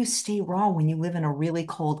how do you stay raw when you live in a really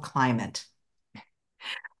cold climate?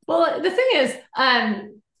 Well, the thing is,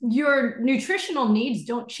 your nutritional needs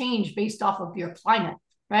don't change based off of your climate,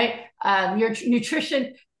 right? Your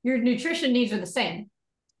nutrition needs are the same.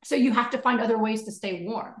 So you have to find other ways to stay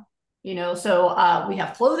warm. So we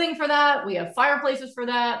have clothing for that. We have fireplaces for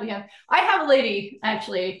that. I have a lady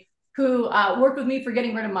actually who worked with me for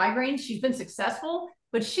getting rid of migraines. She's been successful,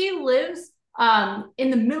 but she lives in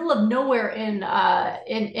the middle of nowhere in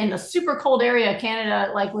a super cold area of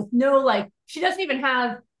Canada, like with no she doesn't even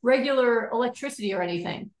have regular electricity or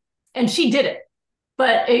anything, and she did it.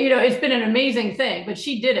 But it's been an amazing thing. But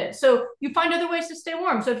she did it. So you find other ways to stay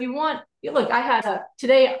warm. So if you want, look, I had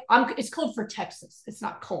today. It's cold for Texas. It's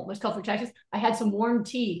not cold. It's cold for Texas. I had some warm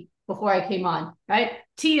tea before I came on. Right,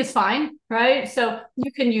 tea is fine. Right, so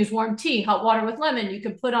you can use warm tea, hot water with lemon. You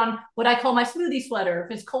can put on what I call my smoothie sweater.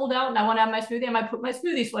 If it's cold out and I want to have my smoothie, I might put my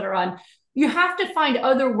smoothie sweater on. You have to find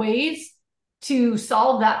other ways to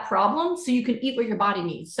solve that problem so you can eat what your body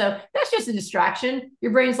needs. So that's just a distraction.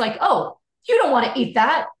 Your brain's like, oh, you don't want to eat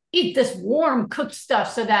that. Eat this warm cooked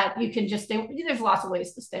stuff so that you can just stay. There's lots of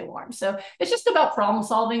ways to stay warm. So it's just about problem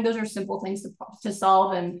solving. Those are simple things to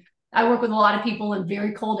solve. And I work with a lot of people in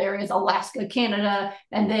very cold areas, Alaska, Canada,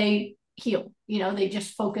 and they heal. They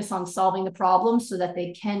just focus on solving the problem so that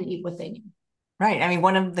they can eat what they need. Right. I mean,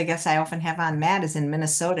 one of the guests I often have on, Matt, is in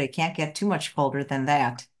Minnesota. It can't get too much colder than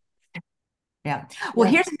that. Yeah. Well,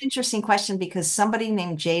 Yeah. here's an interesting question because somebody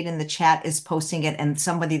named Jade in the chat is posting it, and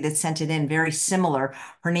somebody that sent it in very similar.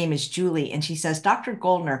 Her name is Julie, and she says, Dr.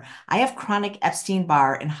 Goldner, I have chronic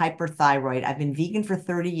Epstein-Barr and hyperthyroid. I've been vegan for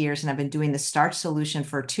 30 years and I've been doing the starch solution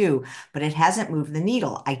for 2, but it hasn't moved the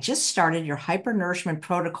needle. I just started your hypernourishment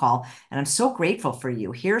protocol, and I'm so grateful for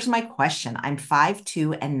you. Here's my question. I'm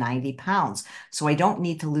 5'2" and 90 pounds, so I don't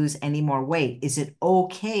need to lose any more weight. Is it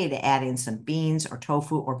okay to add in some beans or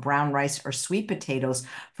tofu or brown rice or sweet potatoes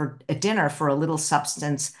for a dinner for a little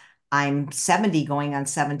substance? I'm 70 going on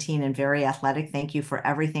 17 and very athletic. Thank you for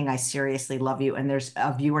everything. I seriously love you. And there's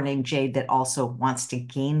a viewer named Jade that also wants to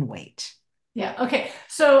gain weight. Yeah. Okay.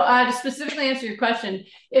 So to specifically answer your question,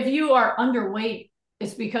 if you are underweight,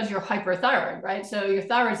 it's because you're hyperthyroid, right? So your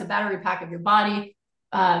thyroid is a battery pack of your body.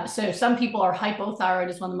 So some people are hypothyroid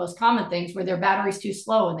is one of the most common things where their battery's too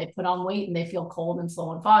slow and they put on weight and they feel cold and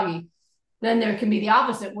slow and foggy. Then there can be the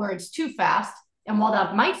opposite where it's too fast. And while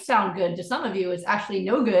that might sound good to some of you, it's actually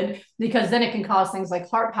no good because then it can cause things like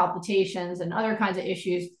heart palpitations and other kinds of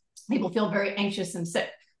issues. People feel very anxious and sick.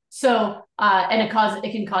 So, and it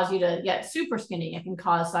can cause you to get super skinny. It can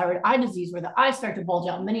cause thyroid eye disease where the eyes start to bulge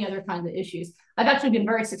out, and many other kinds of issues. I've actually been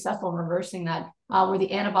very successful in reversing that, where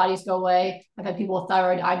the antibodies go away. I've had people with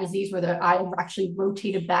thyroid eye disease where their eye actually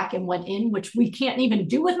rotated back and went in, which we can't even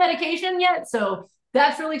do with medication yet. So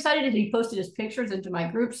that's really exciting. And he posted his pictures into my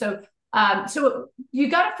group. So you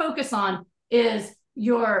got to focus on is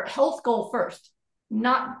your health goal first,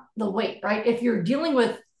 not the weight, right? If you're dealing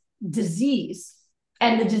with disease,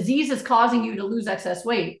 and the disease is causing you to lose excess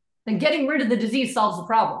weight, then getting rid of the disease solves the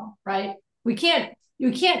problem, right? You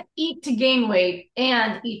can't eat to gain weight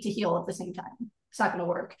and eat to heal at the same time. It's not going to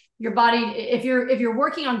work. Your body, if you're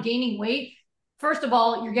working on gaining weight, first of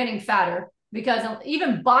all, you're getting fatter because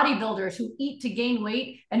even bodybuilders who eat to gain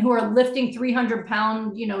weight and who are lifting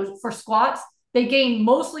 300-pound, for squats, they gain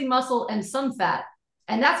mostly muscle and some fat.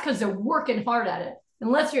 And that's because they're working hard at it.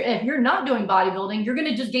 If you're not doing bodybuilding, you're going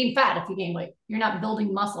to just gain fat if you gain weight. You're not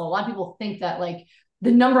building muscle. A lot of people think that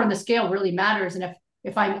the number on the scale really matters. And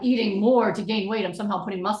if I'm eating more to gain weight, I'm somehow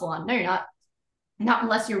putting muscle on. No, you're not. Not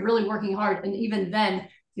unless you're really working hard. And even then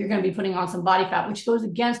you're going to be putting on some body fat, which goes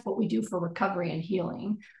against what we do for recovery and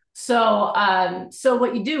healing. So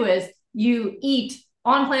what you do is you eat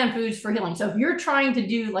on-plan foods for healing. So if you're trying to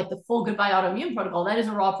do the full goodbye autoimmune protocol, that is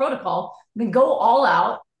a raw protocol, then go all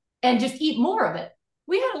out and just eat more of it.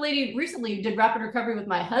 We had a lady recently who did rapid recovery with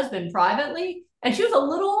my husband privately, and she was a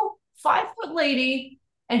little 5-foot lady,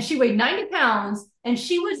 and she weighed 90 pounds, and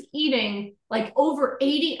she was eating over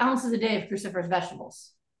 80 ounces a day of cruciferous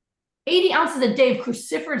vegetables. 80 ounces a day of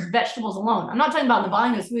cruciferous vegetables alone. I'm not talking about the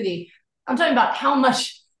volume of the smoothie. I'm talking about how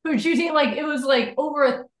much food she was eating. It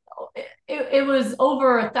was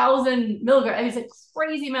over 1,000 milligrams. I mean, it's a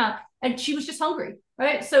crazy amount, and she was just hungry,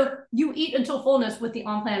 right? So you eat until fullness with the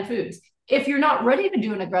on-plan foods. If you're not ready to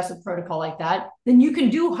do an aggressive protocol like that, then you can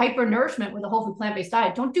do hypernourishment with a whole food plant-based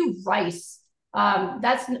diet. Don't do rice.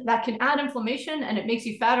 That can add inflammation and it makes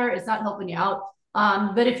you fatter. It's not helping you out.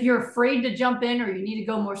 But if you're afraid to jump in or you need to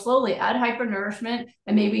go more slowly, add hypernourishment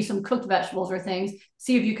and maybe some cooked vegetables or things.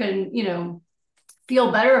 See if you can,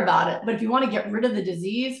 feel better about it. But if you want to get rid of the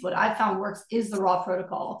disease, what I found works is the raw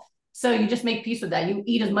protocol. So you just make peace with that. You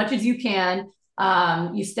eat as much as you can.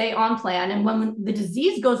 You stay on plan. And when the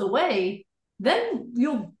disease goes away, then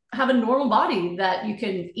you'll have a normal body that you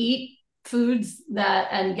can eat foods that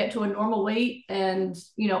and get to a normal weight and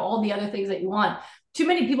all the other things that you want. Too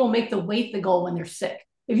many people make the weight the goal when they're sick.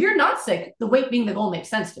 If you're not sick, the weight being the goal makes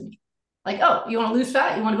sense to me. Like, oh, you want to lose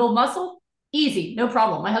fat? You want to build muscle? Easy, no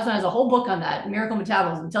problem. My husband has a whole book on that, Miracle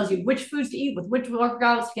Metabolism, tells you which foods to eat with which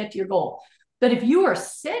workouts to get to your goal. But if you are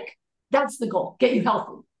sick, that's the goal, get you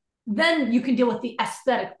healthy. Then you can deal with the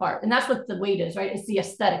aesthetic part. And that's what the weight is, right? It's the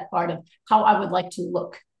aesthetic part of how I would like to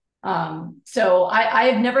look. So I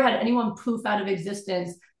have never had anyone poof out of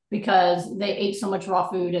existence because they ate so much raw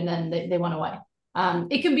food and then they went away.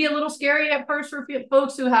 It can be a little scary at first for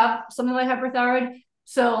folks who have something like hyperthyroid.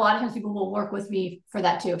 So a lot of times people will work with me for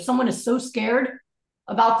that too. If someone is so scared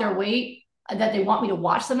about their weight that they want me to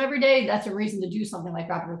watch them every day, that's a reason to do something like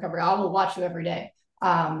rapid recovery. I will watch you every day.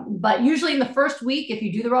 But usually in the first week, if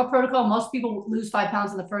you do the raw protocol, most people lose 5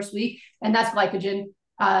 pounds in the first week, and that's glycogen.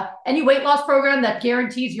 Any weight loss program that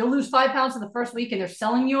guarantees you'll lose 5 pounds in the first week and they're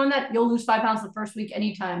selling you on that, you'll lose 5 pounds in the first week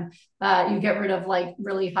anytime you get rid of like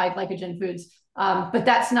really high glycogen foods. But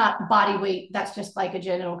that's not body weight. That's just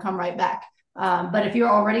glycogen. It'll come right back. But if you're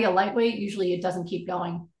already a lightweight, usually it doesn't keep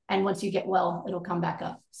going. And once you get well, it'll come back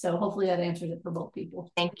up. So hopefully that answers it for both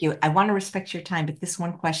people. Thank you. I want to respect your time, but this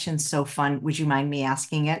one question's so fun. Would you mind me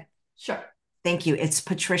asking it? Sure. Thank you. It's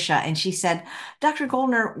Patricia. And she said, Dr.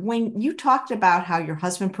 Goldner, when you talked about how your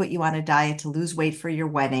husband put you on a diet to lose weight for your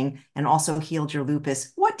wedding and also healed your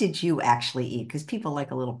lupus, what did you actually eat? Because people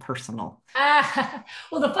like a little personal.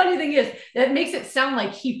 Well, the funny thing is, it makes it sound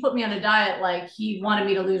like he put me on a diet like he wanted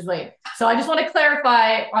me to lose weight. So I just want to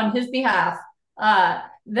clarify on his behalf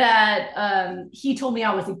that he told me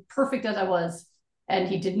I was perfect as I was, and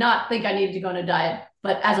he did not think I needed to go on a diet.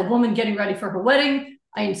 But as a woman getting ready for her wedding,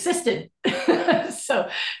 I insisted. So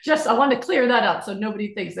just, I wanted to clear that up so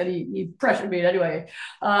nobody thinks that he pressured me anyway.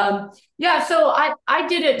 Yeah, so I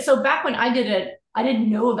did it. So back when I did it, I didn't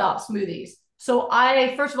know about smoothies. So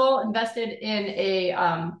I, first of all, invested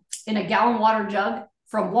in a gallon water jug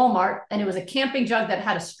from Walmart, and it was a camping jug that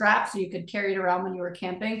had a strap so you could carry it around when you were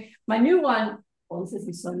camping. My new one, well, this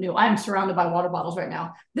isn't so new. I'm surrounded by water bottles right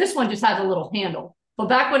now. This one just has a little handle. But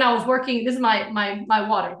back when I was working, this is my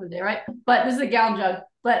water for the day, right? But this is a gallon jug.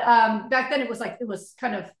 But back then it was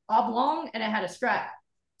kind of oblong and it had a strap.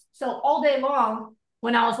 So all day long,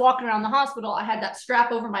 when I was walking around the hospital, I had that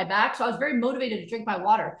strap over my back. So I was very motivated to drink my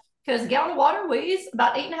water because a gallon of water weighs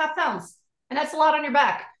about 8.5 pounds. And that's a lot on your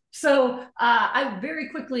back. So I very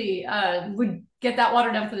quickly would get that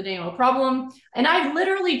water down for the day, no problem. And I've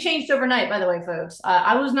literally changed overnight, by the way, folks.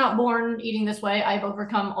 I was not born eating this way. I've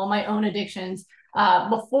overcome all my own addictions.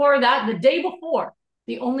 Before that, the day before,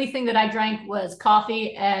 the only thing that I drank was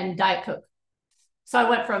coffee and Diet Coke. So I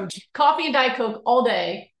went from coffee and Diet Coke all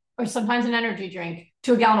day, or sometimes an energy drink,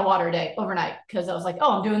 to a gallon of water a day overnight, because I was like,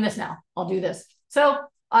 oh, I'm doing this now. I'll do this. So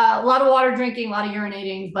a lot of water drinking, a lot of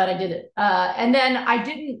urinating, but I did it. And then I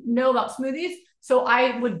didn't know about smoothies. So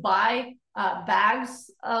I would buy bags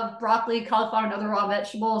of broccoli, cauliflower, and other raw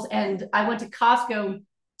vegetables. And I went to Costco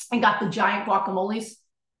and got the giant guacamoles.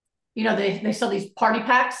 They sell these party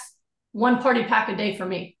packs, 1 party pack a day for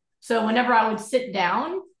me. So whenever I would sit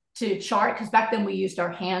down to chart, because back then we used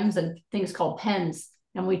our hands and things called pens,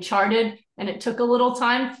 and we charted, and it took a little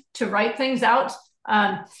time to write things out.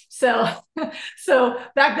 So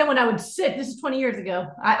back then when I would sit, this is 20 years ago,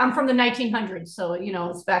 I'm from the 1900s. So,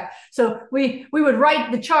 it's back. So we would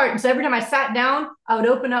write the chart. And so every time I sat down, I would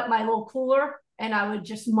open up my little cooler and I would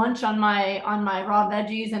just munch on my raw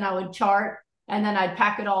veggies, and I would chart, and then I'd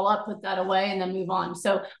pack it all up, put that away, and then move on.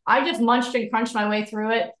 So I just munched and crunched my way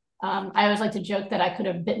through it. I always like to joke that I could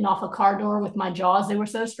have bitten off a car door with my jaws. They were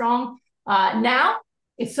so strong. Now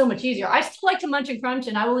it's so much easier. I still like to munch and crunch,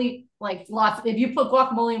 and I will eat like lots. If you put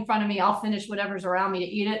guacamole in front of me, I'll finish whatever's around me to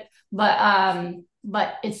eat it. But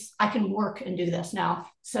I can work and do this now.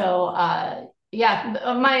 So yeah,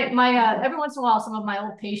 my every once in a while, some of my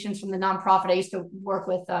old patients from the nonprofit, I used to work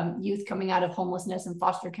with youth coming out of homelessness and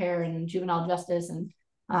foster care and juvenile justice,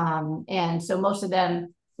 and so most of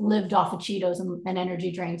them lived off of Cheetos and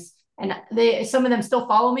energy drinks, and some of them still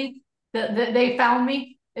follow me. They found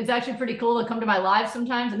me. It's actually pretty cool to come to my lives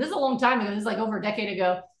sometimes, and this is a long time ago. This is like over a decade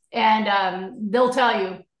ago, and they'll tell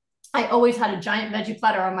you I always had a giant veggie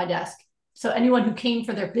platter on my desk. So anyone who came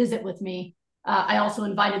for their visit with me I also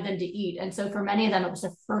invited them to eat. And so for many of them, it was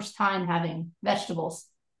their first time having vegetables,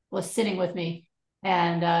 was sitting with me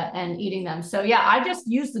and eating them. So yeah, I just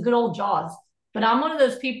use the good old jaws. But I'm one of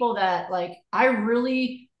those people that like I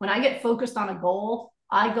really, when I get focused on a goal,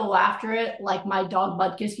 I go after it like my dog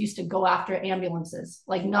Butkus used to go after ambulances.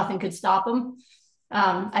 Like nothing could stop him.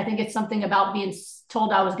 I think it's something about being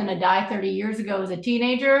told I was going to die 30 years ago as a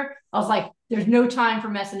teenager. I was like, there's no time for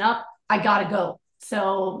messing up. I got to go.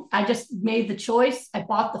 So I just made the choice. I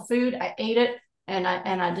bought the food, I ate it, and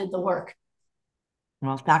I did the work.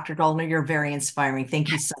 Well, Dr. Goldner, you're very inspiring.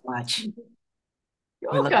 Thank you so much.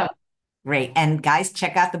 You're We look welcome. Great. And guys,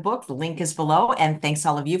 check out the book. The link is below. And thanks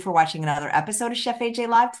all of you for watching another episode of Chef AJ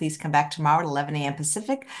Live. Please come back tomorrow at 11 a.m.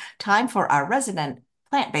 Pacific time for our resident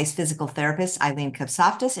plant-based physical therapist, Eileen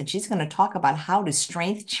Kapsoftis, and she's going to talk about how to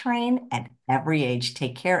strength train at every age.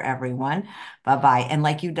 Take care, everyone. Bye-bye. And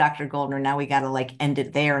like you, Dr. Goldner, now we got to like end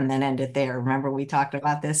it there and then end it there. Remember we talked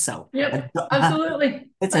about this? So Yep, absolutely.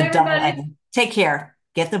 it's Bye, a double everybody. ending. Take care.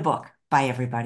 Get the book. Bye, everybody.